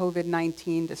this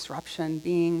COVID-19 disruption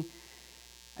being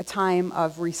a time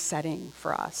of resetting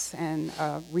for us and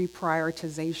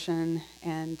reprioritization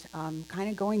and kind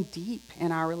of going deep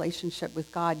in our relationship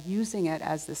with God, using it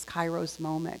as this Kairos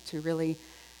moment to really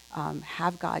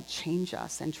have God change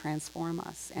us and transform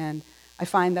us. And I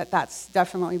find that that's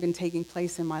definitely been taking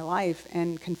place in my life,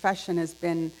 and confession has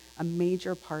been a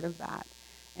major part of that.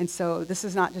 And so this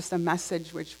is not just a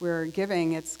message which we're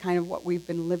giving, it's kind of what we've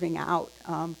been living out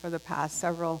for the past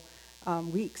several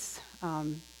weeks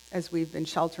as we've been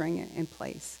sheltering in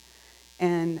place.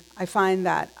 And I find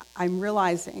that I'm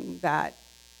realizing that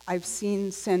I've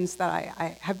seen sins that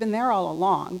I have been there all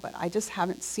along, but I just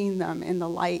haven't seen them in the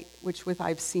light which with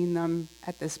I've seen them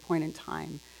at this point in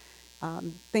time.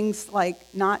 Things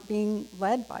like not being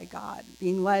led by God,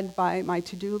 being led by my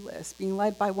to-do list, being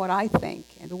led by what I think,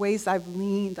 and the ways I've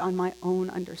leaned on my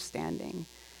own understanding,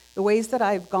 the ways that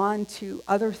I've gone to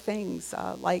other things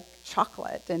like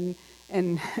chocolate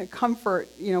and comfort,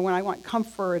 when I want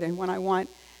comfort and when I want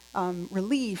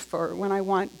relief or when I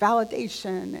want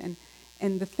validation,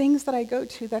 and the things that I go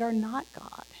to that are not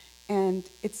God. And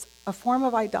it's a form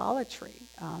of idolatry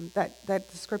that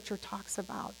the scripture talks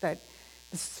about, that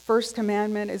the first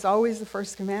commandment is always the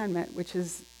first commandment, which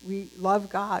is we love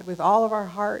God with all of our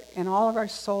heart and all of our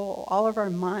soul, all of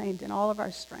our mind and all of our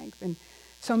strength, and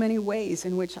so many ways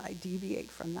in which I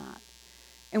deviate from that.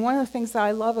 And one of the things that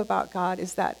I love about God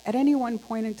is that at any one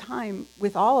point in time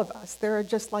with all of us, there are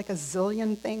just like a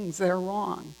zillion things that are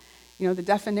wrong. The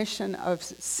definition of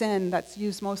sin that's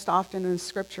used most often in the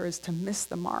scripture is to miss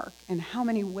the mark. And how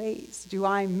many ways do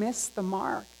I miss the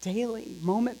mark daily,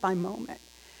 moment by moment?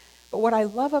 But what I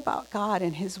love about God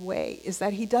and his way is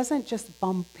that he doesn't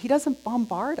he doesn't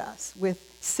bombard us with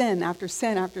sin after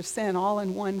sin after sin all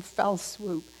in one fell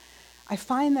swoop. I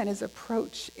find that his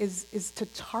approach is to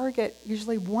target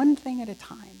usually one thing at a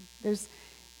time.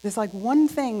 There's like one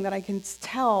thing that I can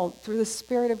tell through the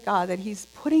Spirit of God that he's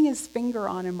putting his finger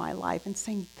on in my life and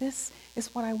saying, this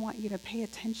is what I want you to pay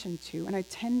attention to and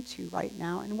attend to right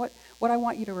now, and what I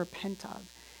want you to repent of.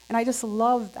 And I just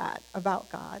love that about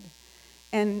God.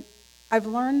 And I've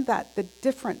learned that the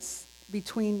difference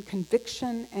between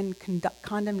conviction and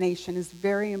condemnation is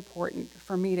very important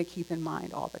for me to keep in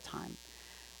mind all the time.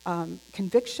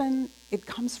 Conviction, it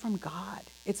comes from God.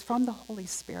 It's from the Holy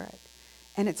Spirit.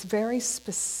 And it's very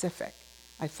specific,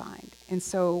 I find. And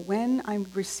so when I'm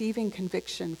receiving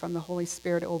conviction from the Holy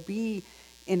Spirit, it will be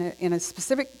in a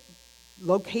specific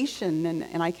location,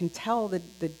 and I can tell the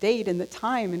date and the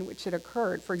time in which it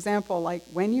occurred. For example, like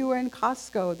when you were in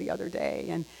Costco the other day,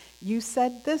 and you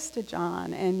said this to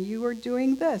John, and you were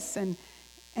doing this, and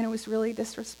it was really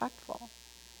disrespectful.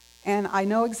 And I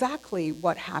know exactly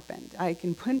what happened. I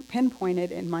can pinpoint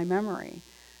it in my memory.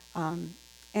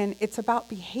 And it's about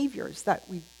behaviors that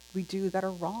we do that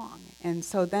are wrong. And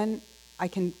so then I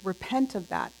can repent of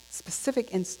that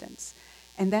specific instance.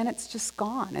 And then it's just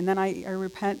gone. And then I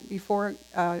repent before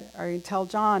I tell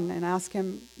John and ask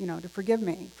him, to forgive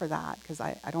me for that, because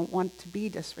I don't want to be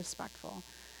disrespectful.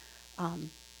 And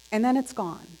then it's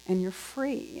gone, and you're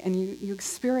free, and you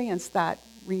experience that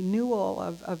renewal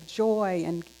of joy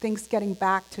and things getting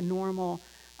back to normal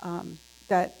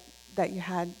that you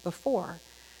had before.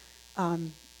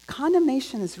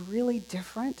 Condemnation is really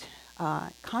different.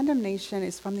 Condemnation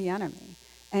is from the enemy,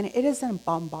 and it is a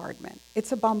bombardment.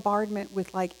 It's a bombardment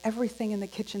with like everything in the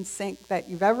kitchen sink that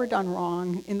you've ever done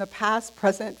wrong in the past,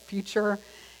 present, future,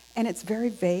 and it's very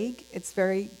vague. It's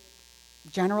very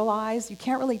generalized. You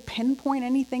can't really pinpoint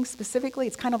anything specifically.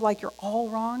 It's kind of like you're all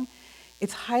wrong.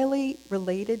 It's highly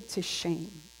related to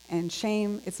shame. And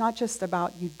shame, it's not just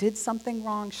about you did something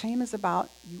wrong. Shame is about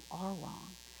you are wrong.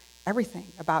 Everything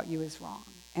about you is wrong.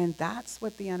 And that's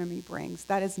what the enemy brings.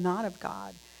 That is not of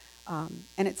God.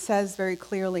 And it says very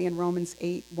clearly in Romans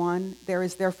 8:1, there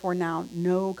is therefore now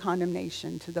no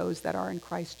condemnation to those that are in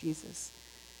Christ Jesus.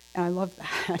 And I love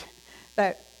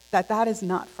that. that is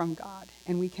not from God.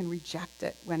 And we can reject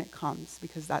it when it comes,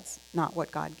 because that's not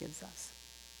what God gives us.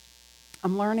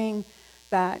 I'm learning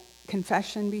that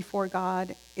confession before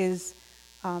God is,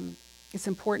 it's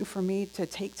important for me to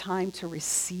take time to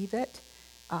receive it,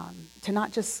 to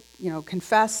not just,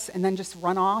 confess and then just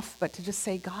run off, but to just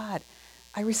say, God,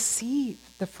 I receive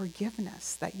the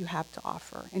forgiveness that you have to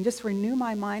offer, and just renew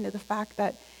my mind to the fact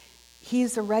that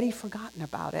he's already forgotten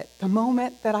about it. The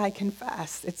moment that I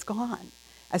confess, it's gone,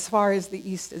 as far as the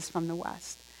east is from the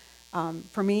west.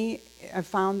 For me, I've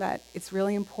found that it's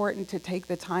really important to take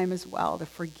the time as well to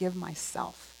forgive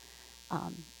myself.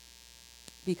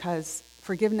 Because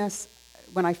forgiveness,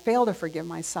 when I fail to forgive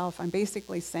myself, I'm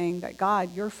basically saying that,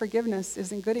 God, your forgiveness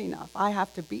isn't good enough. I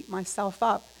have to beat myself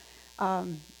up,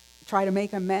 try to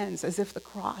make amends as if the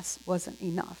cross wasn't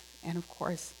enough. And of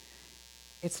course,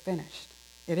 it's finished.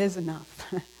 It is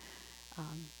enough.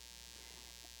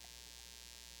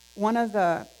 One of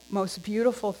the most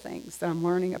beautiful things that I'm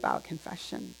learning about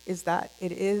confession is that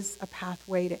it is a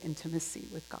pathway to intimacy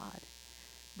with God.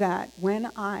 That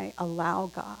when I allow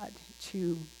God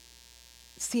to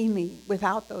see me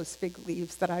without those fig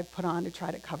leaves that I've put on to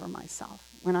try to cover myself,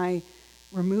 when I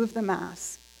remove the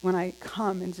mask, when I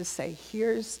come and just say,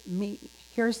 here's me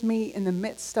in the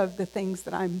midst of the things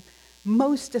that I'm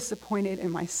most disappointed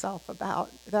in myself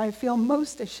about, that I feel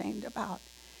most ashamed about,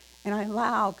 and I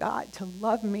allow God to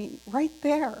love me right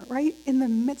there, right in the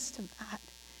midst of that,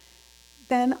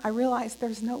 then I realize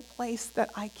there's no place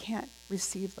that I can't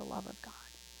receive the love of God.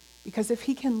 Because if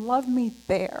he can love me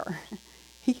there,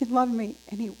 he can love me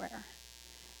anywhere.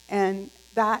 And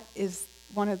that is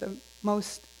one of the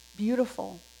most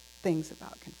beautiful things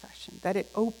about confession, that it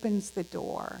opens the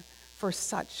door for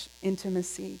such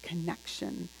intimacy,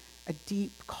 connection, a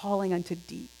deep calling unto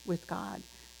deep with God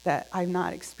that I've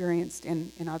not experienced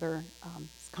in other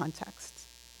contexts.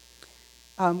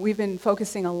 We've been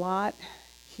focusing a lot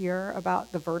here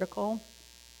about the vertical,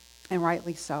 and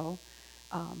rightly so.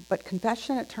 But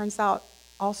confession, it turns out,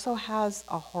 also has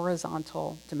a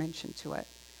horizontal dimension to it.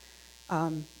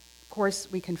 Of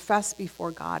course, we confess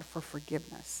before God for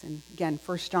forgiveness. And again,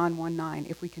 1 John 1:9,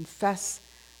 if we confess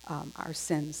our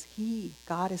sins,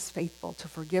 God is faithful to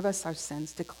forgive us our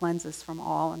sins, to cleanse us from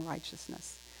all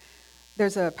unrighteousness.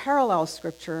 There's a parallel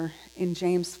scripture in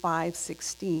James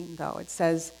 5:16, though. It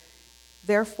says,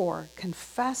 therefore,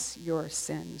 confess your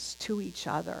sins to each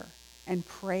other and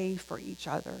pray for each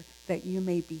other that you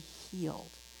may be healed.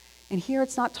 And here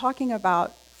it's not talking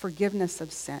about forgiveness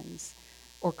of sins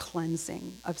or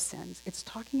cleansing of sins. It's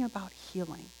talking about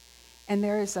healing. And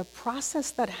there is a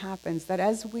process that happens that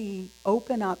as we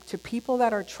open up to people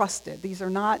that are trusted,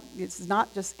 it's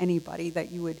not just anybody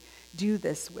that you would do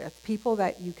this with, people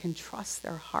that you can trust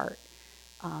their heart.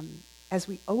 As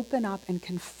we open up and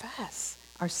confess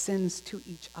our sins to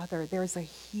each other, there's a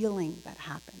healing that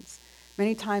happens.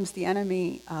 Many times the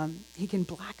enemy, he can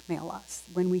blackmail us.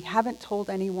 When we haven't told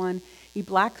anyone, he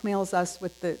blackmails us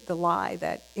with the lie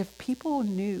that if people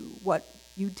knew what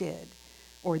you did,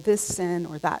 or this sin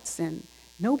or that sin,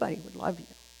 nobody would love you.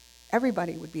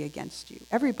 Everybody would be against you.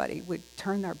 Everybody would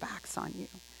turn their backs on you.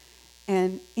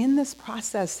 And in this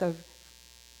process of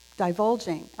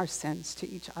divulging our sins to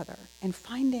each other and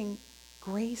finding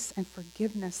grace and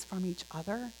forgiveness from each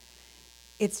other,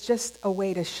 it's just a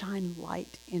way to shine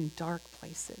light in dark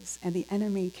places. And the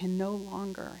enemy can no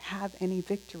longer have any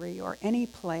victory or any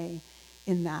play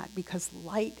in that because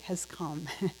light has come.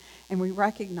 And we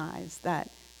recognize that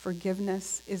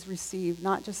forgiveness is received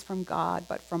not just from God,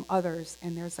 but from others.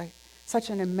 And there's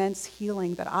such an immense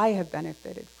healing that I have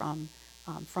benefited from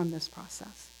this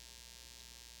process.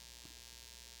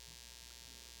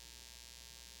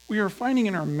 We are finding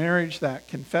in our marriage that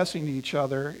confessing to each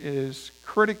other is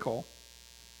critical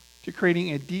to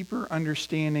creating a deeper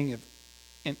understanding of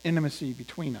and intimacy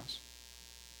between us.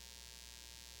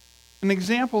 An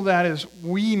example of that is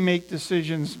we make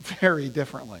decisions very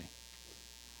differently.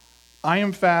 I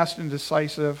am fast and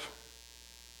decisive,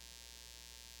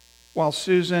 while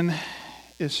Susan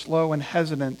is slow and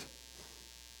hesitant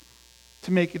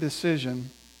to make a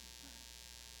decision.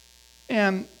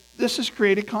 And this has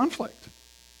created conflict.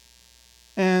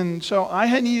 And so I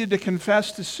had needed to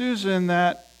confess to Susan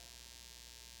that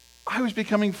I was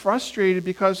becoming frustrated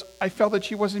because I felt that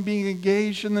she wasn't being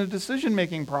engaged in the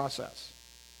decision-making process.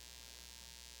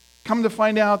 Come to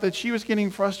find out that she was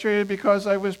getting frustrated because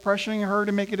I was pressuring her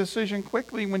to make a decision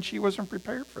quickly when she wasn't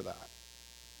prepared for that.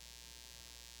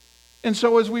 And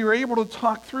so as we were able to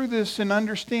talk through this and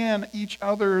understand each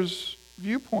other's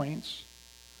viewpoints,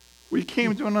 we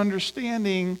came to an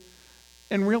understanding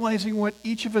and realizing what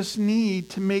each of us need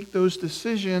to make those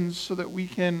decisions so that we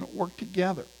can work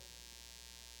together.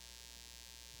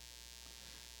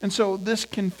 And so this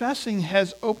confessing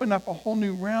has opened up a whole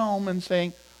new realm and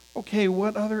saying, okay,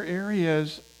 what other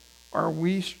areas are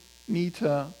we need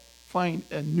to find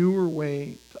a newer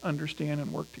way to understand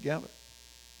and work together?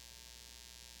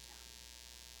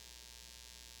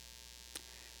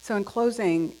 So in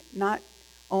closing, not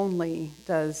only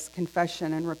does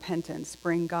confession and repentance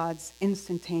bring God's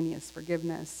instantaneous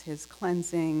forgiveness, his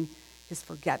cleansing, his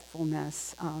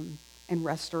forgetfulness, and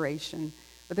restoration,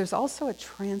 but there's also a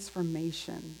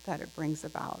transformation that it brings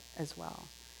about as well.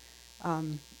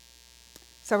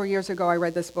 Several years ago, I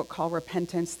read this book called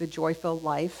Repentance, The Joy-Filled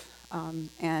Life,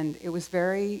 and it was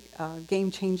very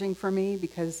game-changing for me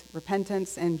because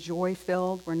repentance and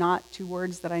joy-filled were not two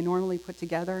words that I normally put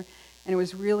together, and it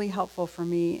was really helpful for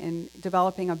me in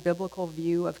developing a biblical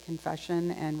view of confession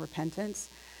and repentance.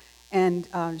 And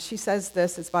she says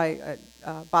this, it's by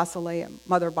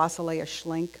Mother Basileia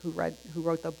Schlink, who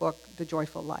wrote the book, The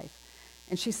Joyful Life.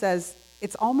 And she says,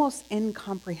 it's almost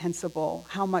incomprehensible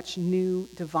how much new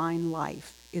divine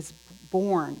life is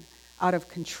born out of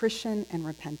contrition and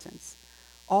repentance.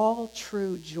 All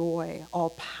true joy, all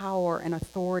power and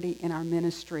authority in our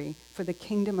ministry for the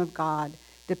kingdom of God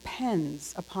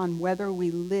depends upon whether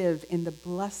we live in the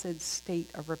blessed state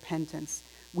of repentance,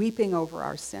 weeping over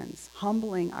our sins,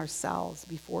 humbling ourselves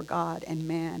before God and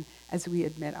man as we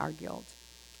admit our guilt.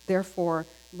 Therefore,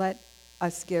 let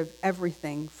us give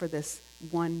everything for this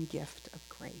one gift of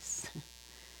grace.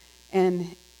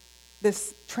 And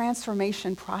this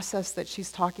transformation process that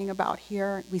she's talking about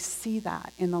here, we see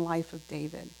that in the life of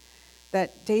David.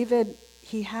 That David,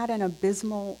 he had an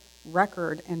abysmal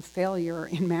record and failure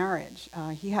in marriage.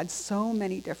 He had so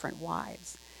many different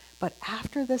wives. But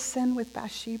after the sin with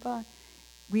Bathsheba,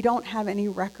 we don't have any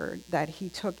record that he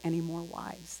took any more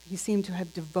wives. He seemed to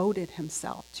have devoted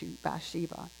himself to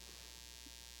Bathsheba.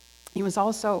 He was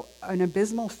also an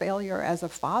abysmal failure as a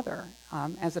father,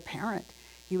 as a parent.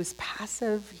 He was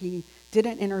passive. He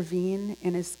didn't intervene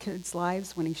in his kids'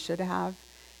 lives when he should have.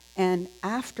 And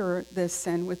after this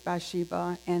sin with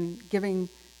Bathsheba and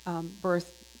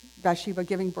Bathsheba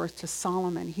giving birth to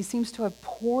Solomon, he seems to have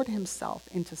poured himself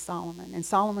into Solomon. And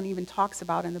Solomon even talks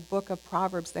about in the book of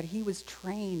Proverbs that he was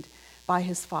trained by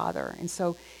his father. And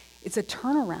so it's a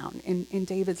turnaround in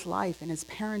David's life, in his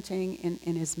parenting,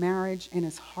 in his marriage, in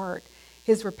his heart.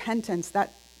 His repentance,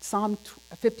 that Psalm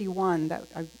 51 that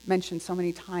I've mentioned so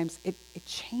many times, it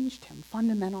changed him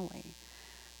fundamentally.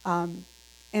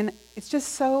 And it's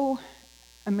just so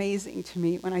amazing to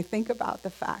me when I think about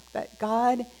the fact that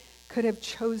God could have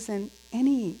chosen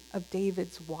any of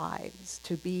David's wives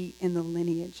to be in the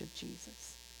lineage of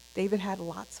Jesus. David had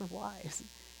lots of wives.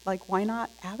 Like, why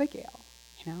not Abigail,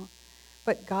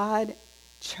 But God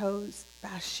chose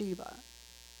Bathsheba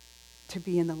to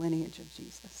be in the lineage of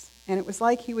Jesus. And it was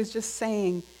like he was just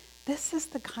saying, this is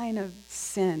the kind of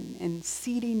sin and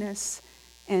seediness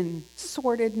and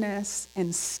sordidness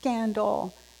and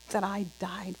scandal that I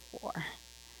died for.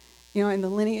 In the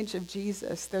lineage of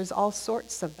Jesus, there's all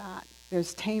sorts of that.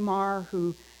 There's Tamar,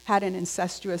 who had an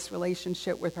incestuous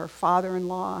relationship with her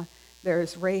father-in-law.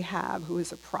 There's Rahab, who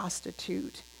is a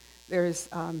prostitute. There's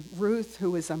Ruth,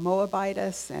 who was a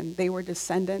Moabitess, and they were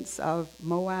descendants of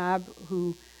Moab,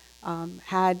 who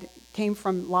came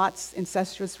from Lot's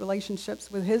incestuous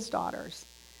relationships with his daughters.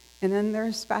 And then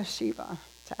there's Bathsheba,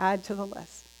 to add to the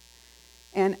list.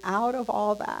 And out of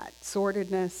all that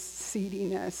sordidness,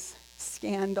 seediness,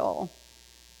 scandal,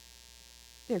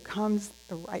 there comes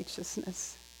the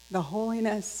righteousness, the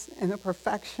holiness, and the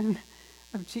perfection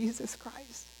of Jesus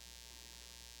Christ.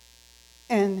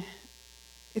 And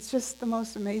it's just the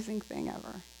most amazing thing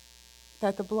ever,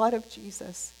 that the blood of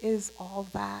Jesus is all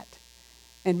that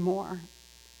and more.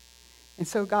 And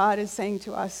so God is saying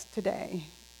to us today,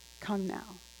 come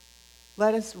now.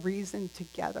 Let us reason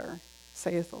together,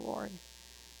 saith the Lord.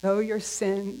 Though your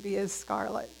sin be as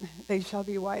scarlet, they shall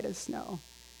be white as snow.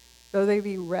 Though they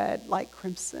be red like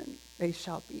crimson, they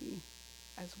shall be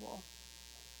as wool.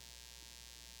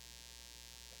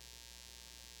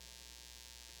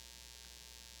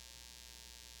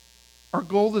 Our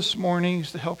goal this morning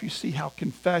is to help you see how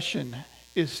confession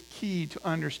is key to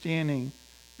understanding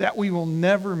that we will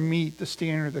never meet the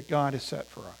standard that God has set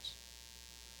for us.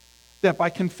 That by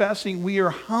confessing, we are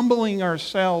humbling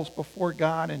ourselves before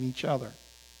God and each other.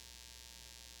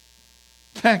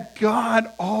 That God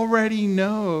already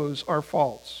knows our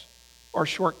faults, our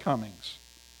shortcomings,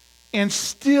 and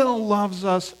still loves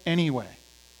us anyway.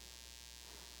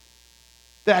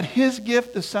 That his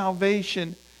gift of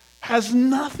salvation has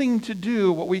nothing to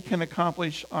do with what we can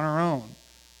accomplish on our own,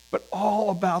 but all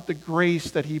about the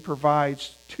grace that he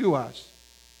provides to us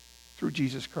through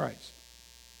Jesus Christ.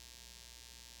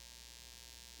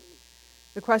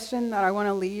 The question that I want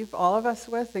to leave all of us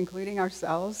with, including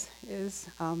ourselves, is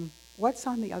what's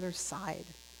on the other side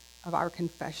of our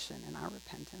confession and our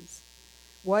repentance?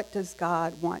 What does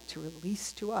God want to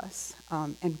release to us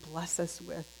and bless us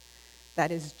with that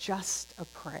is just a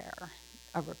prayer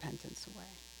of repentance away?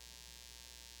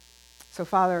 So,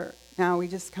 Father, now we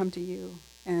just come to you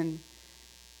and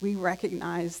we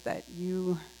recognize that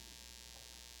you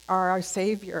are our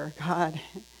Savior, God,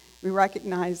 We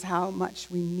recognize how much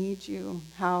we need you,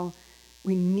 how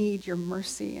we need your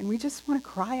mercy. And we just want to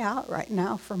cry out right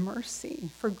now for mercy,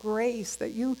 for grace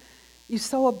that you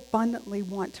so abundantly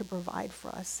want to provide for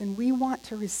us. And we want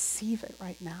to receive it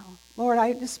right now. Lord,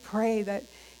 I just pray that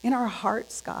in our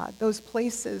hearts, God, those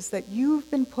places that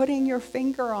you've been putting your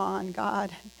finger on,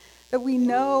 God, that we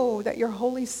know that your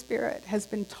Holy Spirit has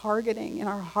been targeting in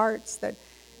our hearts, that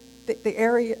the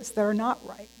areas that are not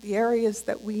right, the areas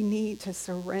that we need to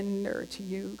surrender to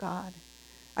you, God.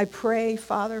 I pray,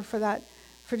 Father, for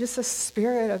just a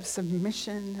spirit of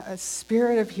submission, a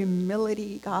spirit of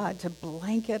humility, God, to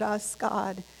blanket us,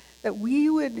 God, that we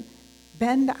would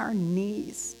bend our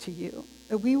knees to you,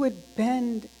 that we would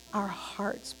bend our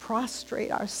hearts,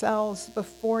 prostrate ourselves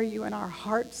before you in our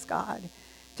hearts, God,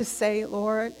 to say,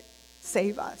 Lord,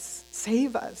 save us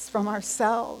from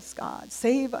ourselves, God.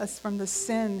 Save us from the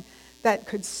sin that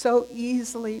could so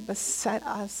easily beset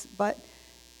us, but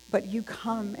you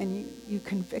come and you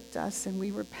convict us and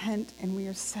we repent and we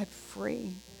are set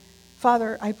free.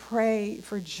 Father, I pray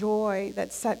for joy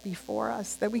that's set before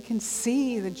us, that we can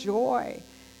see the joy,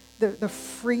 the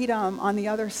freedom on the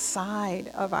other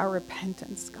side of our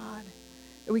repentance, God.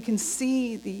 That we can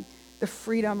see the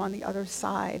freedom on the other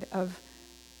side of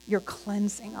your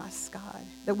cleansing us, God.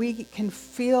 That we can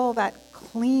feel that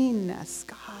cleanness,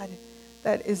 God,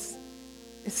 that is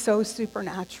so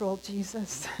supernatural,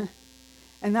 Jesus.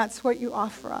 And that's what you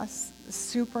offer us, the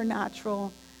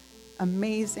supernatural,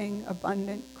 amazing,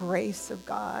 abundant grace of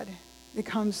God that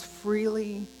comes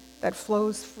freely, that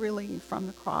flows freely from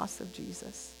the cross of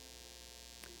Jesus.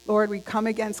 Lord, we come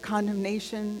against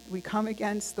condemnation. We come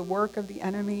against the work of the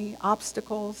enemy,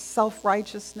 obstacles,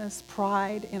 self-righteousness,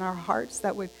 pride in our hearts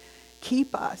that would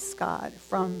keep us, God,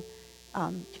 from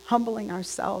humbling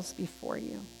ourselves before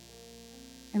you.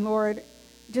 And Lord,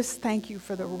 just thank you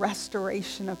for the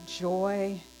restoration of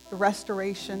joy, the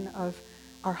restoration of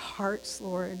our hearts,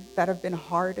 Lord, that have been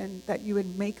hardened, that you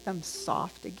would make them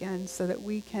soft again so that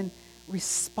we can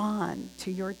respond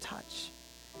to your touch,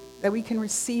 that we can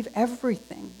receive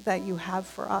everything that you have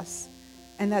for us,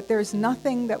 and that there's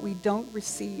nothing that we don't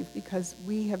receive because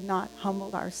we have not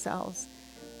humbled ourselves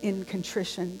in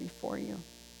contrition before you.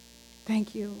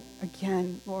 Thank you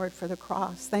again, Lord, for the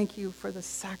cross. Thank you for the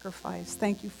sacrifice.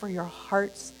 Thank you for your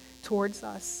hearts towards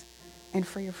us and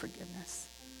for your forgiveness.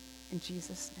 In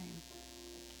Jesus' name.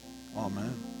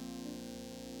 Amen.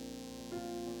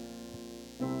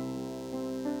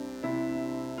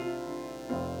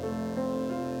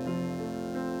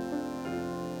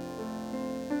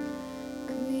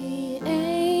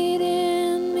 Create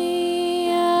in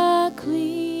me a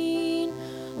clean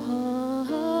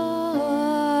heart,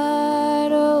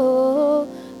 oh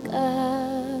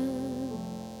God,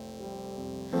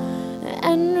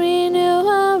 and renew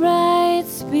a right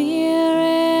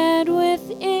spirit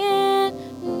within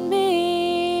me.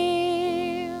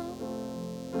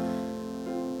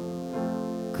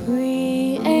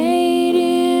 Create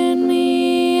in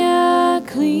me a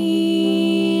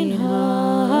clean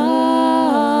heart,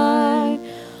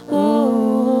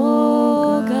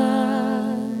 oh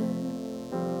God,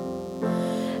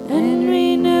 and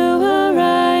renew a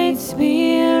right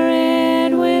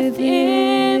spirit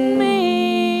within me.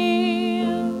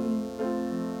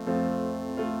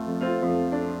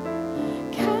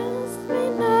 Cast me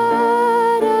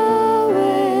not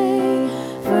away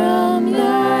from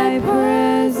thy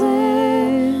presence,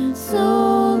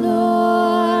 O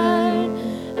Lord,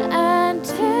 and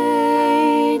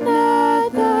take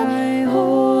not thy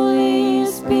Holy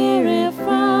Spirit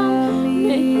from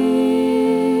me.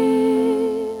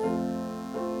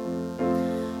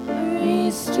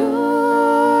 Restore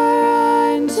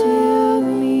unto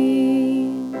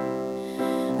me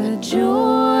the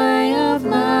joy of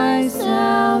my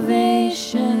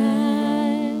salvation,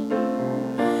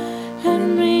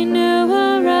 and renew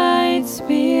a right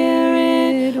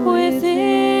spirit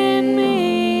within me.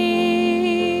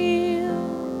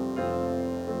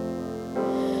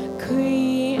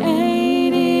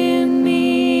 Create in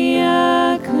me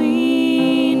a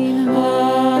clean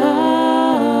heart,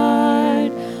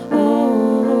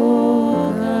 oh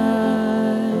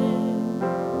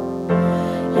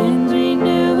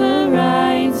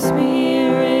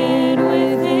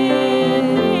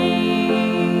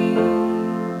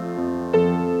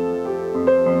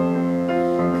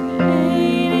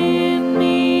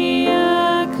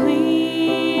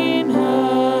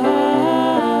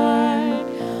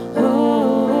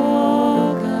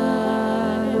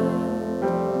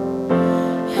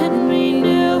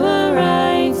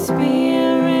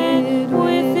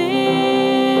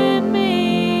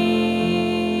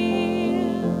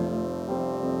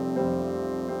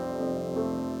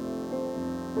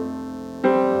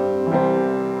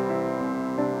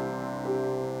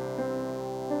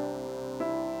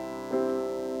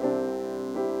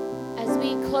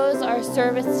our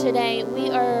service today, we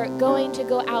are going to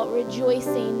go out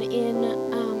rejoicing in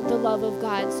the love of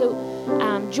God.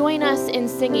 So join us in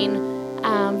singing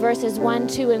verses 1,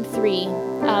 2, and 3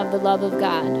 of the love of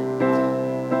God.